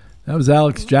 That was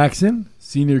Alex Jackson,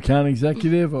 Senior Account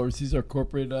Executive, oversees our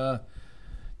corporate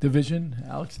division.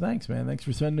 Alex, thanks, man. Thanks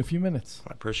for spending a few minutes.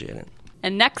 I appreciate it.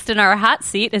 And next in our hot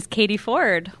seat is Katie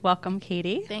Ford. Welcome,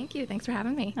 Katie. Thank you. Thanks for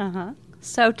having me.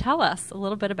 So tell us a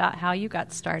little bit about how you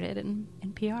got started in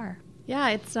PR. Yeah,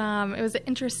 it was an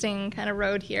interesting kind of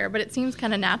road here, but it seems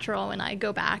kind of natural when I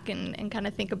go back and kind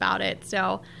of think about it.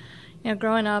 So,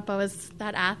 growing up, I was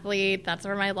that athlete. That's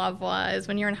where my love was.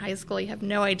 When you're in high school, you have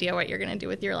no idea what you're going to do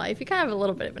with your life. You kind of have a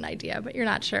little bit of an idea, but you're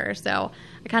not sure. So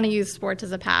I kind of used sports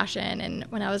as a passion. And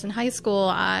when I was in high school,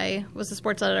 I was the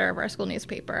sports editor of our school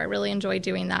newspaper. I really enjoyed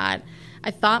doing that. I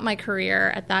thought my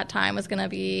career at that time was going to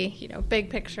be,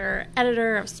 big picture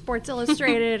editor of Sports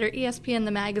Illustrated or ESPN,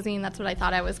 the magazine. That's what I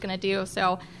thought I was going to do.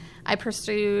 So I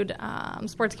pursued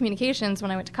sports communications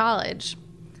when I went to college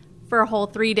for a whole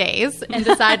 3 days and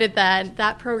decided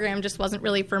that program just wasn't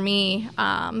really for me.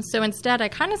 So instead, I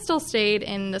kind of still stayed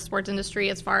in the sports industry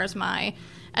as far as my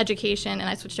education, and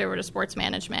I switched over to sports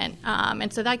management.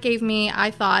 And so that gave me,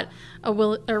 I thought, a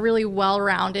really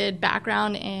well-rounded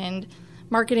background in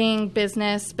marketing,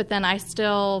 business, but then I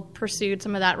still pursued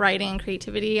some of that writing and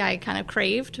creativity I kind of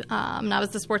craved. And I was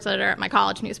the sports editor at my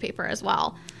college newspaper as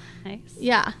well. Nice.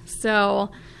 Yeah.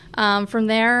 So from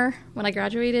there, when I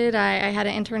graduated, I had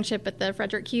an internship at the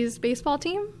Frederick Keys baseball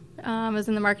team. I was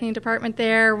in the marketing department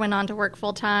there, went on to work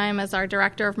full-time as our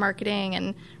director of marketing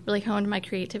and really honed my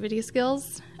creativity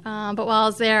skills. But while I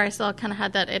was there, I still kind of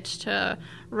had that itch to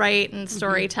write and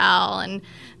story tell. And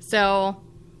so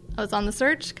I was on the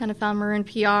search, kind of found Maroon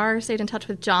PR, stayed in touch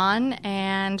with John,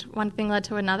 and one thing led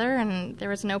to another, and there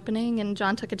was an opening, and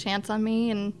John took a chance on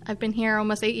me, and I've been here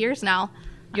almost 8 years now.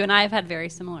 You and I have had very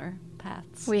similar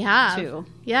paths. We have. Too.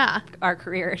 Yeah. Our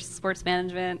careers, sports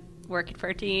management, working for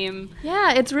a team.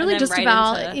 Yeah, it's really just right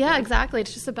about, exactly.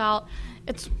 It's just about,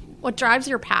 it's what drives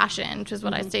your passion, which is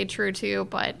what I stayed true to,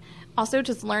 but also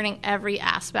just learning every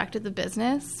aspect of the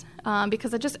business.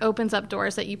 Because it just opens up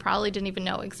doors that you probably didn't even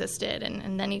know existed,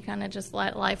 and then you kind of just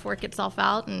let life work itself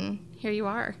out, and here you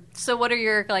are. So what are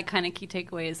your kind of key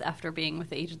takeaways after being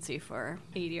with the agency for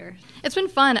 8 years? It's been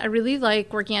fun. I really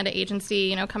like working at an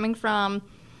agency. Coming from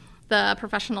the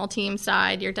professional team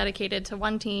side, you're dedicated to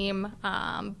one team,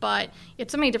 but you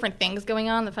have so many different things going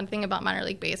on. The fun thing about minor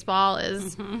league baseball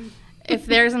is if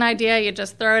there's an idea, you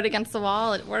just throw it against the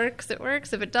wall. It works.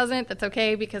 If it doesn't, that's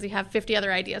okay because you have 50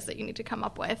 other ideas that you need to come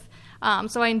up with.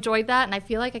 So I enjoyed that, and I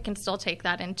feel like I can still take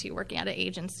that into working at an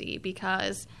agency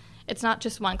because it's not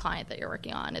just one client that you're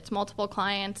working on. It's multiple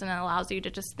clients, and it allows you to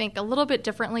just think a little bit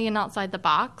differently and outside the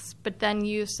box, but then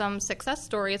use some success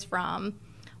stories from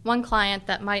one client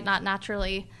that might not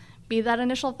naturally be that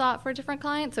initial thought for a different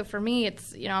client. So for me,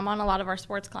 it's, I'm on a lot of our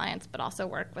sports clients, but also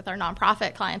work with our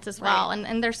nonprofit clients as well. Right.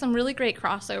 And there's some really great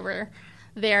crossover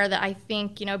there that I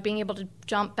think, being able to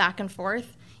jump back and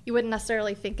forth, you wouldn't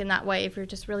necessarily think in that way if you're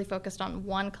just really focused on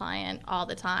one client all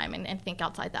the time and think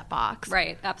outside that box.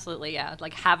 Right, absolutely, yeah.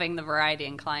 Like having the variety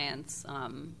in clients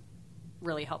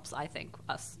really helps, I think,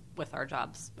 us with our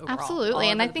jobs overall. Absolutely,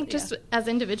 and I think just as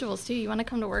individuals too, you want to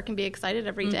come to work and be excited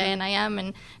every day, and I am,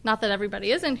 and not that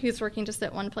everybody isn't who's working just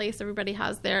at one place. Everybody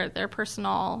has their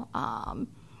personal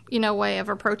way of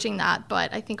approaching that,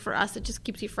 but I think for us it just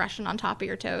keeps you fresh and on top of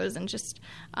your toes, and just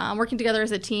working together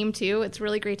as a team too. It's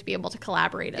really great to be able to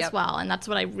collaborate as well, and that's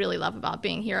what I really love about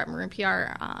being here at Maroon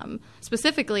PR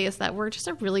specifically, is that we're just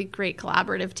a really great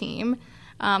collaborative team.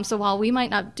 So while we might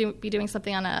not be doing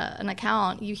something on an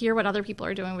account, you hear what other people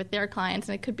are doing with their clients,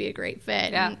 and it could be a great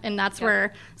fit. Yeah. And that's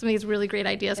where some of these really great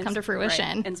ideas come to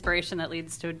fruition. Right. Inspiration that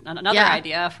leads to another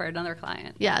idea for another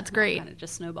client. Yeah, it's great. Kind of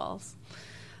just snowballs.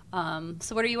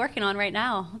 So what are you working on right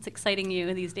now? What's exciting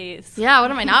you these days? Yeah,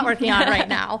 what am I not working on right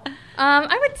now?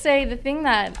 I would say the thing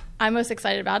that I'm most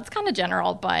excited about, it's kind of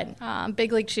general, but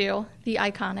Big League Chew, the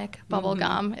iconic bubble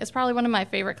gum, is probably one of my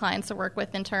favorite clients to work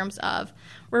with in terms of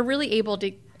we're really able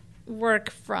to work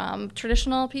from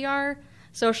traditional PR,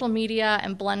 social media,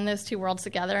 and blend those two worlds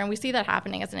together. And we see that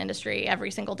happening as an industry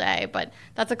every single day. But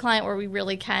that's a client where we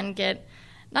really can get,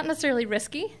 not necessarily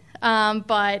risky,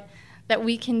 but that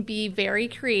we can be very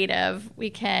creative. We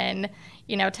can,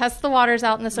 test the waters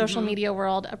out in the social media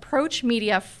world, approach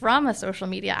media from a social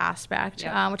media aspect,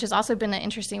 which has also been an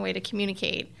interesting way to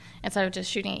communicate instead of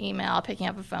just shooting an email, picking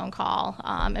up a phone call,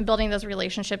 and building those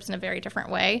relationships in a very different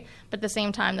way. But at the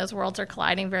same time, those worlds are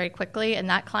colliding very quickly, and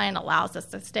that client allows us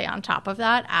to stay on top of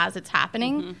that as it's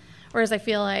happening. Whereas I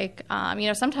feel like,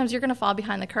 sometimes you're going to fall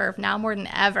behind the curve now more than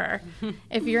ever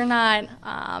if you're not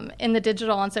in the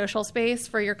digital and social space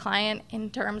for your client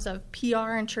in terms of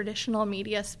PR and traditional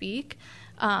media speak.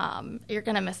 You're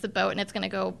going to miss the boat, and it's going to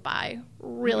go by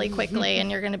really quickly, and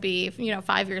you're going to be,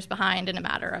 5 years behind in a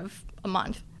matter of a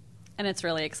month. And it's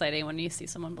really exciting when you see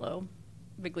someone blow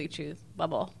Big League Chew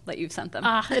bubble that you've sent them.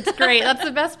 It's great. That's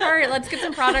the best part. Let's get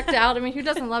some product out. I mean, who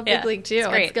doesn't love Big League Chew?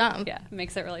 It's gum. Yeah, it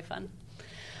makes it really fun.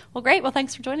 Well, great. Well,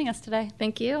 thanks for joining us today.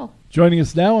 Thank you. Joining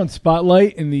us now on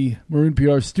Spotlight in the Maroon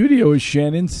PR studio is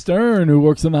Shannon Stern, who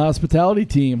works on the hospitality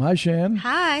team. Hi, Shan.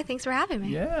 Hi. Thanks for having me.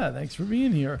 Yeah, thanks for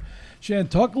being here. Shan,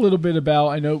 talk a little bit about,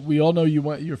 I know we all know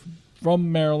you're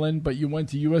from Maryland, but you went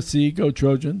to USC. Go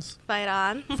Trojans. Fight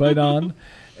on. Fight on.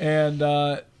 And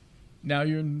now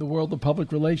you're in the world of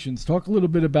public relations. Talk a little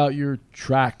bit about your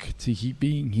track to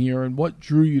being here and what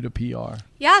drew you to PR.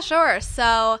 Yeah, sure.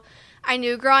 So I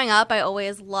knew growing up I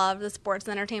always loved the sports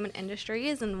and entertainment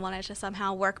industries and wanted to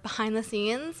somehow work behind the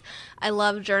scenes. I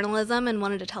loved journalism and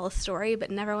wanted to tell a story,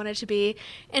 but never wanted to be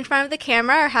in front of the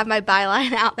camera or have my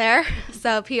byline out there.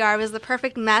 So PR was the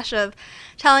perfect mesh of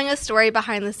telling a story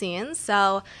behind the scenes.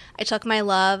 So I took my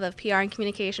love of PR and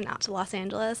communication out to Los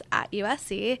Angeles at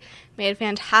USC, made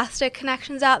fantastic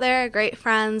connections out there, great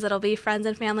friends that'll be friends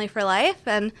and family for life,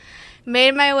 and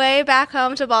made my way back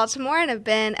home to Baltimore and have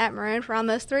been at Maroon for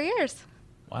almost 3 years.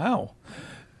 Wow.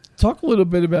 Talk a little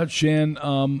bit about, Shan,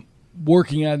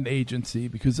 working at an agency,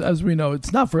 because as we know,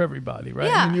 it's not for everybody, right?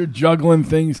 Yeah. I mean, you're juggling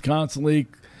things constantly.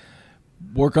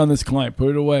 Work on this client, put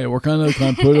it away. Work on another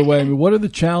client, put it away. I mean, what are the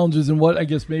challenges and what are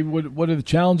the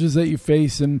challenges that you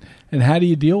face and how do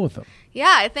you deal with them?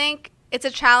 Yeah, I think it's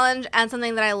a challenge and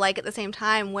something that I like at the same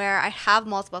time where I have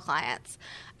multiple clients.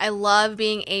 I love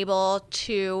being able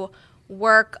to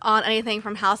work on anything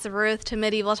from House of Ruth to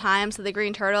Medieval Times to The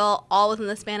Green Turtle, all within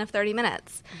the span of 30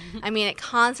 minutes. I mean, it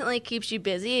constantly keeps you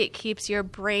busy. It keeps your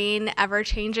brain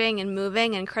ever-changing and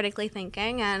moving and critically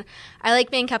thinking, and I like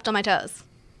being kept on my toes.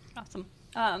 Awesome.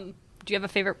 Do you have a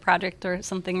favorite project or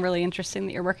something really interesting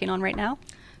that you're working on right now?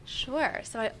 Sure.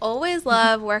 So I always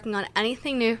love working on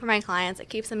anything new for my clients. It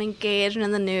keeps them engaged and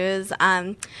in the news.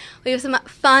 We have some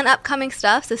fun upcoming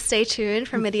stuff, so stay tuned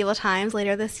for Medieval Times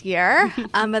later this year.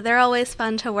 But they're always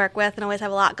fun to work with and always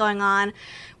have a lot going on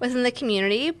within the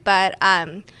community. But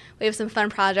we have some fun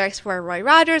projects for Roy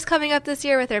Rogers coming up this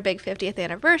year with their big 50th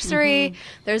anniversary.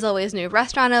 There's always new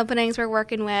restaurant openings we're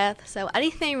working with. So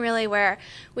anything really where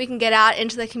we can get out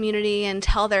into the community and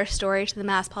tell their story to the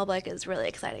mass public is really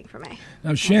exciting for me.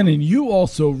 Now, Shannon, you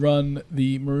also run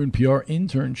the Maroon PR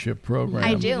internship program.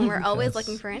 I do, and we're always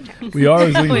looking for interns. We are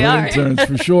always looking for interns,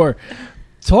 for sure.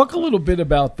 Talk a little bit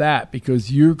about that,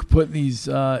 because you're putting these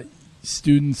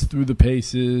students through the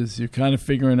paces. You're kind of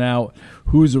figuring out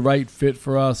who's the right fit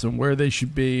for us and where they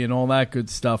should be and all that good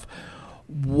stuff.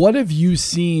 What have you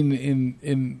seen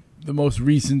in the most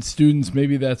recent students?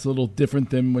 Maybe that's a little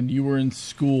different than when you were in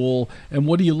school. And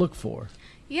what do you look for?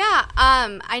 Yeah,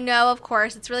 I know, of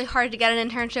course, it's really hard to get an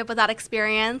internship without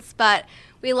experience, but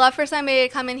We love for somebody to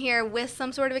come in here with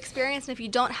some sort of experience, and if you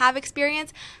don't have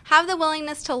experience, have the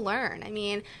willingness to learn. I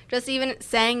mean, just even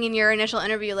saying in your initial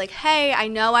interview, like, hey, I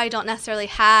know I don't necessarily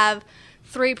have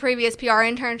 3 previous PR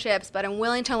internships, but I'm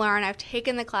willing to learn. I've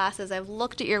taken the classes. I've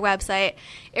looked at your website.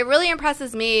 It really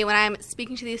impresses me when I'm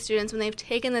speaking to these students when they've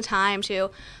taken the time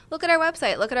to look at our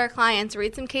website, look at our clients,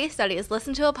 read some case studies,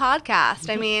 listen to a podcast.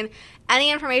 I mean,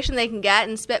 any information they can get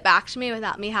and spit back to me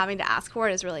without me having to ask for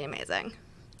it is really amazing.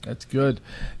 That's good.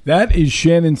 That is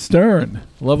Shannon Stern,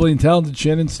 lovely and talented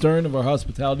Shannon Stern of our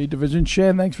hospitality division.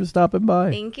 Shannon, thanks for stopping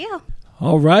by. Thank you.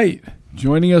 All right.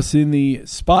 Joining us in the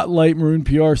Spotlight Maroon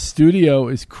PR studio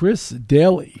is Chris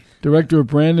Daly, Director of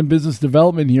Brand and Business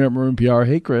Development here at Maroon PR.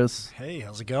 Hey, Chris. Hey,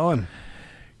 how's it going?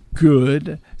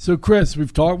 Good. So, Chris,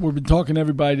 we've been talking to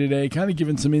everybody today, kind of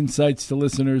giving some insights to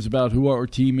listeners about who our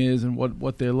team is and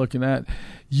what they're looking at.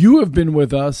 You have been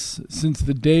with us since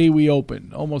the day we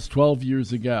opened, almost 12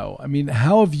 years ago. I mean,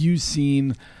 how have you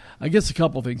seen, I guess a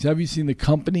couple of things. Have you seen the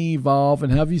company evolve,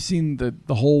 and have you seen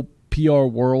the whole PR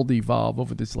world evolve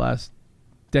over this last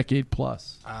decade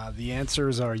plus? The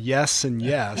answers are yes and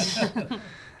yes.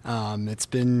 It's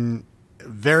been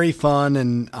very fun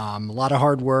and a lot of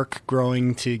hard work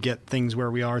growing to get things where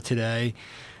we are today.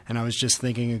 And I was just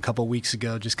thinking a couple weeks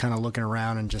ago, just kind of looking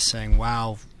around and just saying,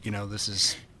 wow, this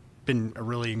has been a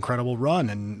really incredible run.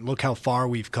 And look how far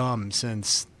we've come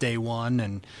since day one.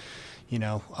 And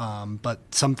but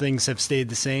some things have stayed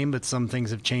the same, but some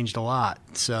things have changed a lot.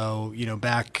 So,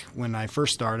 back when I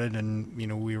first started and,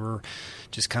 we were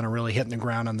just kind of really hitting the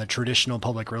ground on the traditional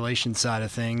public relations side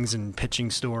of things and pitching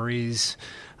stories,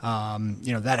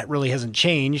 that really hasn't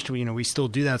changed. We still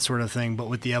do that sort of thing, but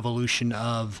with the evolution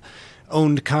of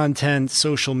owned content,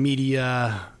 social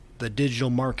media, the digital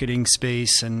marketing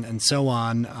space and so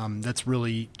on, that's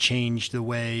really changed the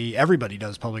way everybody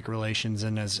does public relations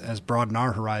and has broadened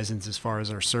our horizons as far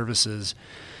as our services.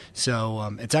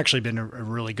 So it's actually been a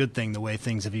really good thing the way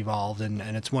things have evolved, and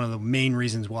it's one of the main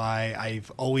reasons why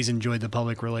I've always enjoyed the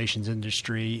public relations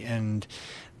industry and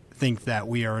think that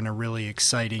we are in a really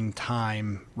exciting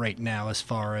time right now as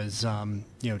far as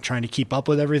trying to keep up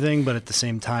with everything, but at the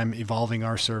same time evolving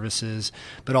our services,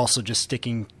 but also just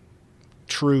sticking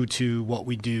true to what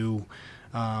we do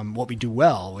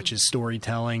well, which is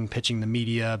storytelling, pitching the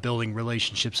media, building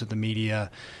relationships with the media,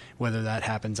 whether that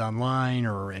happens online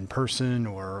or in person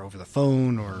or over the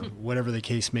phone or whatever the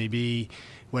case may be,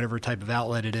 whatever type of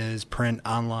outlet it is, print,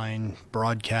 online,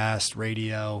 broadcast,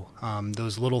 radio.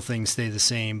 Those little things stay the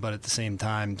same, but at the same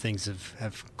time, things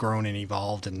have grown and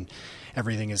evolved, and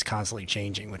everything is constantly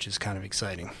changing, which is kind of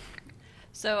exciting.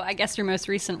 So I guess your most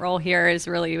recent role here is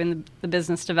really in the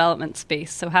business development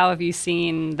space. So how have you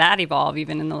seen that evolve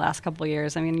even in the last couple of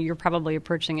years? I mean, you're probably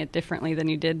approaching it differently than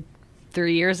you did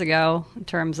 3 years ago in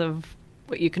terms of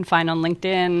what you can find on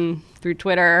LinkedIn, through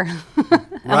Twitter, right?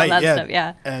 All that yeah. Stuff,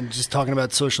 yeah. And just talking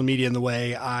about social media and the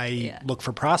way I look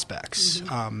for prospects,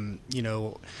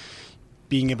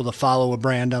 being able to follow a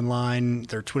brand online,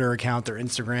 their Twitter account, their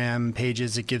Instagram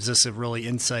pages, it gives us a really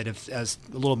insight as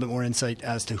a little bit more insight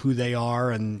as to who they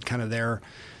are and kind of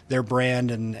their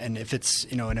brand, and if it's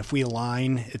and if we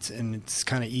align, it's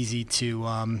kind of easy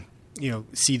to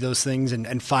see those things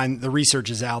and find the research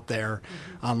is out there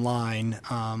online.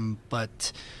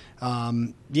 But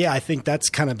I think that's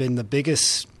kind of been the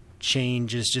biggest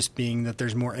change, is just being that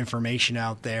there's more information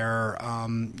out there.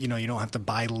 You don't have to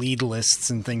buy lead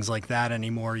lists and things like that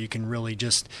anymore. You can really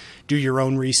just do your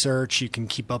own research. You can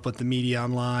keep up with the media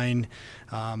online.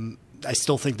 I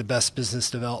still think the best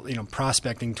business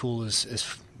prospecting tool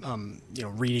is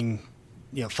reading,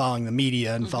 following the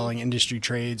media and following industry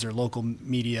trades or local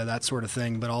media, that sort of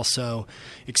thing, but also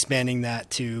expanding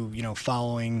that to,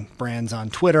 following brands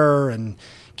on Twitter and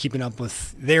keeping up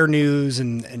with their news.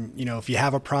 And if you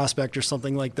have a prospect or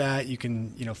something like that, you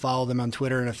can, follow them on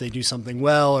Twitter. And if they do something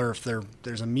well, or if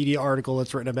there's a media article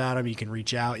that's written about them, you can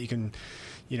reach out. You can,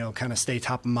 kind of stay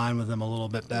top of mind with them a little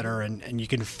bit better. And you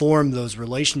can form those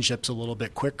relationships a little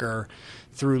bit quicker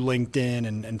through LinkedIn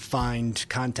and find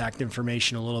contact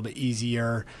information a little bit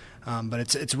easier. But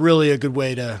it's really a good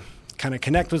way to kind of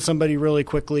connect with somebody really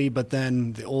quickly, but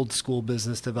then the old school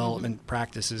business development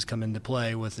practices come into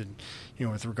play with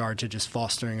regard to just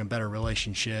fostering a better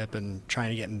relationship and trying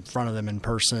to get in front of them in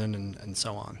person and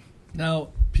so on. Now,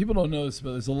 people don't know this,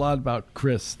 but there's a lot about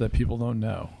Chris that people don't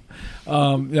know.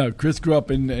 Chris grew up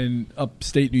in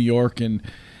upstate New York, and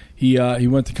he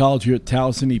went to college here at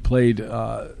Towson. He played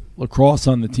lacrosse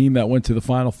on the team that went to the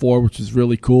Final Four, which is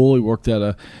really cool. He worked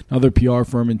at another PR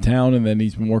firm in town, and then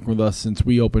he's been working with us since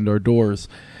we opened our doors.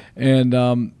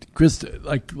 And Chris,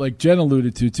 like Jen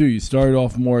alluded to too, you started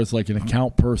off more as like an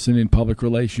account person in public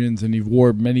relations, and you've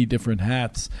wore many different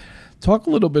hats. Talk a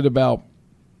little bit about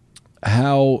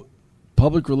how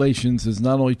public relations has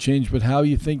not only changed, but how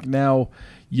you think now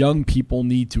young people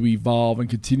need to evolve and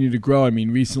continue to grow. I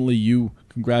mean, recently you,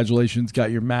 congratulations,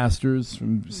 got your master's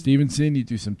from Stevenson. You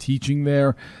do some teaching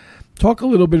there. Talk a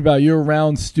little bit about, you're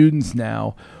around students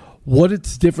now, what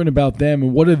it's different about them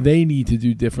and what do they need to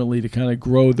do differently to kind of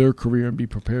grow their career and be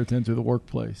prepared to enter the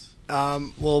workplace?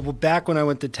 Well, back when I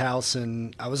went to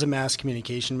Towson, I was a mass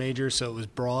communication major, so it was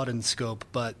broad in scope,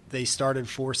 but they started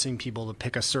forcing people to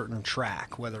pick a certain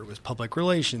track, whether it was public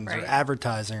relations or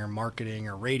advertising or marketing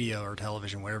or radio or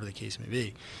television, whatever the case may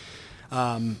be.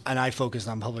 And I focused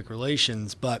on public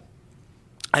relations, but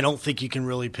I don't think you can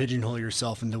really pigeonhole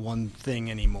yourself into one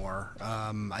thing anymore.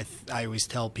 I always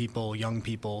tell people, young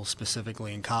people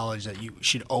specifically in college, that you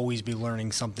should always be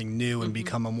learning something new and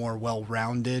become a more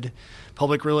well-rounded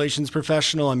public relations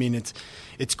professional. I mean,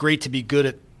 it's great to be good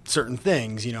at certain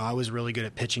things. You know, I was really good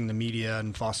at pitching the media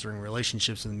and fostering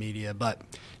relationships in the media, but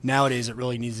nowadays it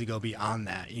really needs to go beyond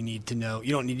that. You need to know,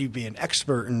 you don't need to be an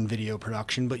expert in video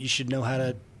production, but you should know how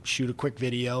to shoot a quick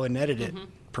video and edit it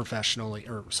professionally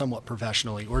or somewhat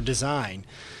professionally, or design.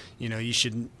 You know, you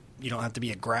don't have to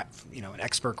be an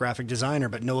expert graphic designer,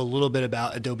 but know a little bit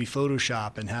about Adobe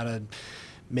Photoshop and how to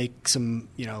make some,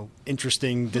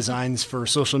 interesting designs for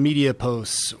social media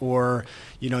posts. Or,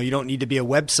 you don't need to be a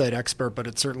website expert, but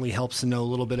it certainly helps to know a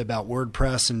little bit about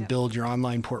WordPress and build your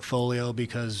online portfolio,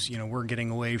 because, we're getting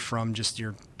away from just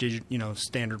your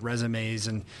standard resumes,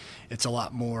 and it's a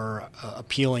lot more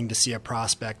appealing to see a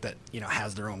prospect that,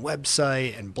 has their own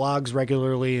website and blogs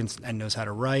regularly and knows how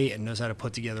to write and knows how to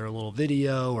put together a little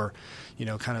video, or,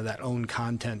 kind of that own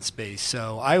content space.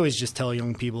 So I always just tell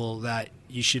young people that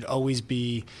you should always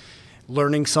be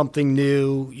learning something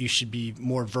new. You should be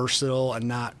more versatile and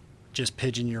not just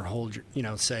pigeon your whole,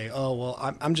 say, oh,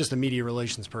 well, I'm just a media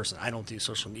relations person. I don't do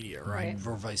social media,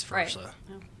 or vice versa. Right.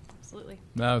 Yeah, absolutely.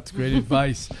 No, it's great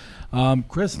advice.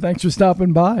 Chris, thanks for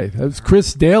stopping by. That was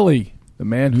Chris Daly, the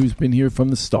man who's been here from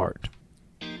the start.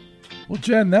 Well,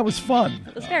 Jen, that was fun.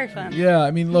 It was very fun. Yeah,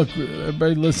 I mean, look,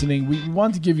 everybody listening, we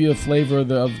wanted to give you a flavor of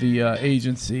the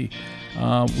agency.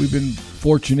 We've been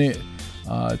fortunate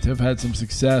to have had some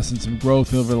success and some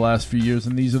growth over the last few years,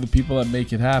 and these are the people that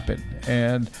make it happen.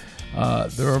 And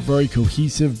they're a very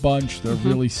cohesive bunch. They're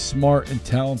really smart and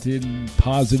talented and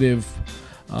positive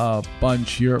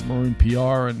bunch here at Maroon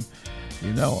PR. And,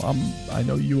 I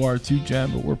know you are too,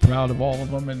 Jen, but we're proud of all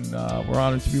of them, and we're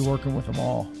honored to be working with them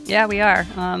all. Yeah, we are.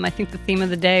 I think the theme of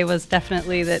the day was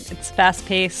definitely that it's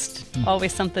fast-paced,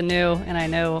 always something new, and I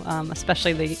know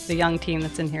especially the young team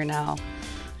that's in here now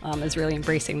is really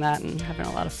embracing that and having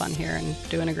a lot of fun here and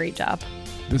doing a great job.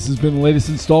 This has been the latest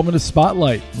installment of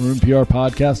Spotlight, Maroon PR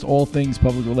podcast, all things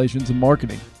public relations and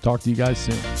marketing. Talk to you guys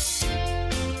soon.